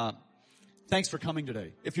 Thanks for coming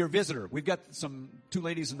today. If you're a visitor, we've got 2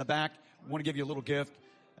 ladies in the back. We want to give you a little gift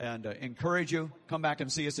and encourage you. Come back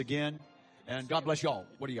and see us again. And God bless you all.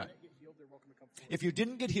 What do you got? If you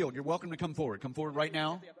didn't get healed, you're welcome to come forward. Come forward right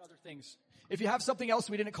now. We have other things. If you have something else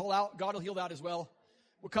we didn't call out, God will heal that as well.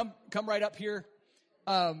 We'll come right up here.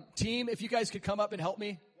 Team, if you guys could come up and help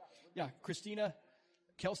me. Yeah, Christina,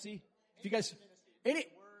 Kelsey.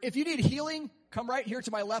 If you need healing, come right here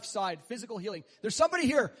to my left side. Physical healing. There's somebody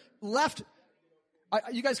here left.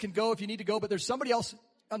 You guys can go if you need to go, but there's somebody else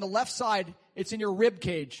on the left side. It's in your rib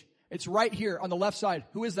cage. It's right here on the left side.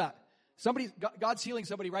 Who is that? God's healing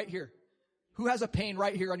somebody right here. Who has a pain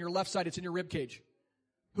right here on your left side? It's in your rib cage.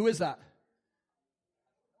 Who is that?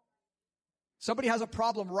 Somebody has a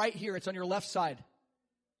problem right here. It's on your left side.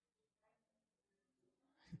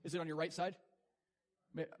 Is it on your right side?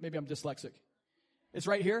 Maybe I'm dyslexic. It's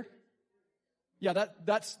right here? Yeah,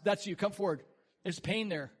 that's you. Come forward. There's pain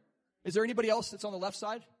there. Is there anybody else that's on the left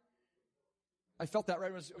side? I felt that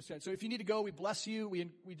right when I was saying. So if you need to go, we bless you.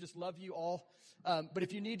 We just love you all. But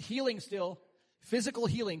if you need healing still, physical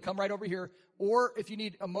healing, come right over here. Or if you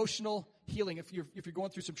need emotional healing, if you're going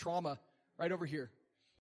through some trauma, right over here.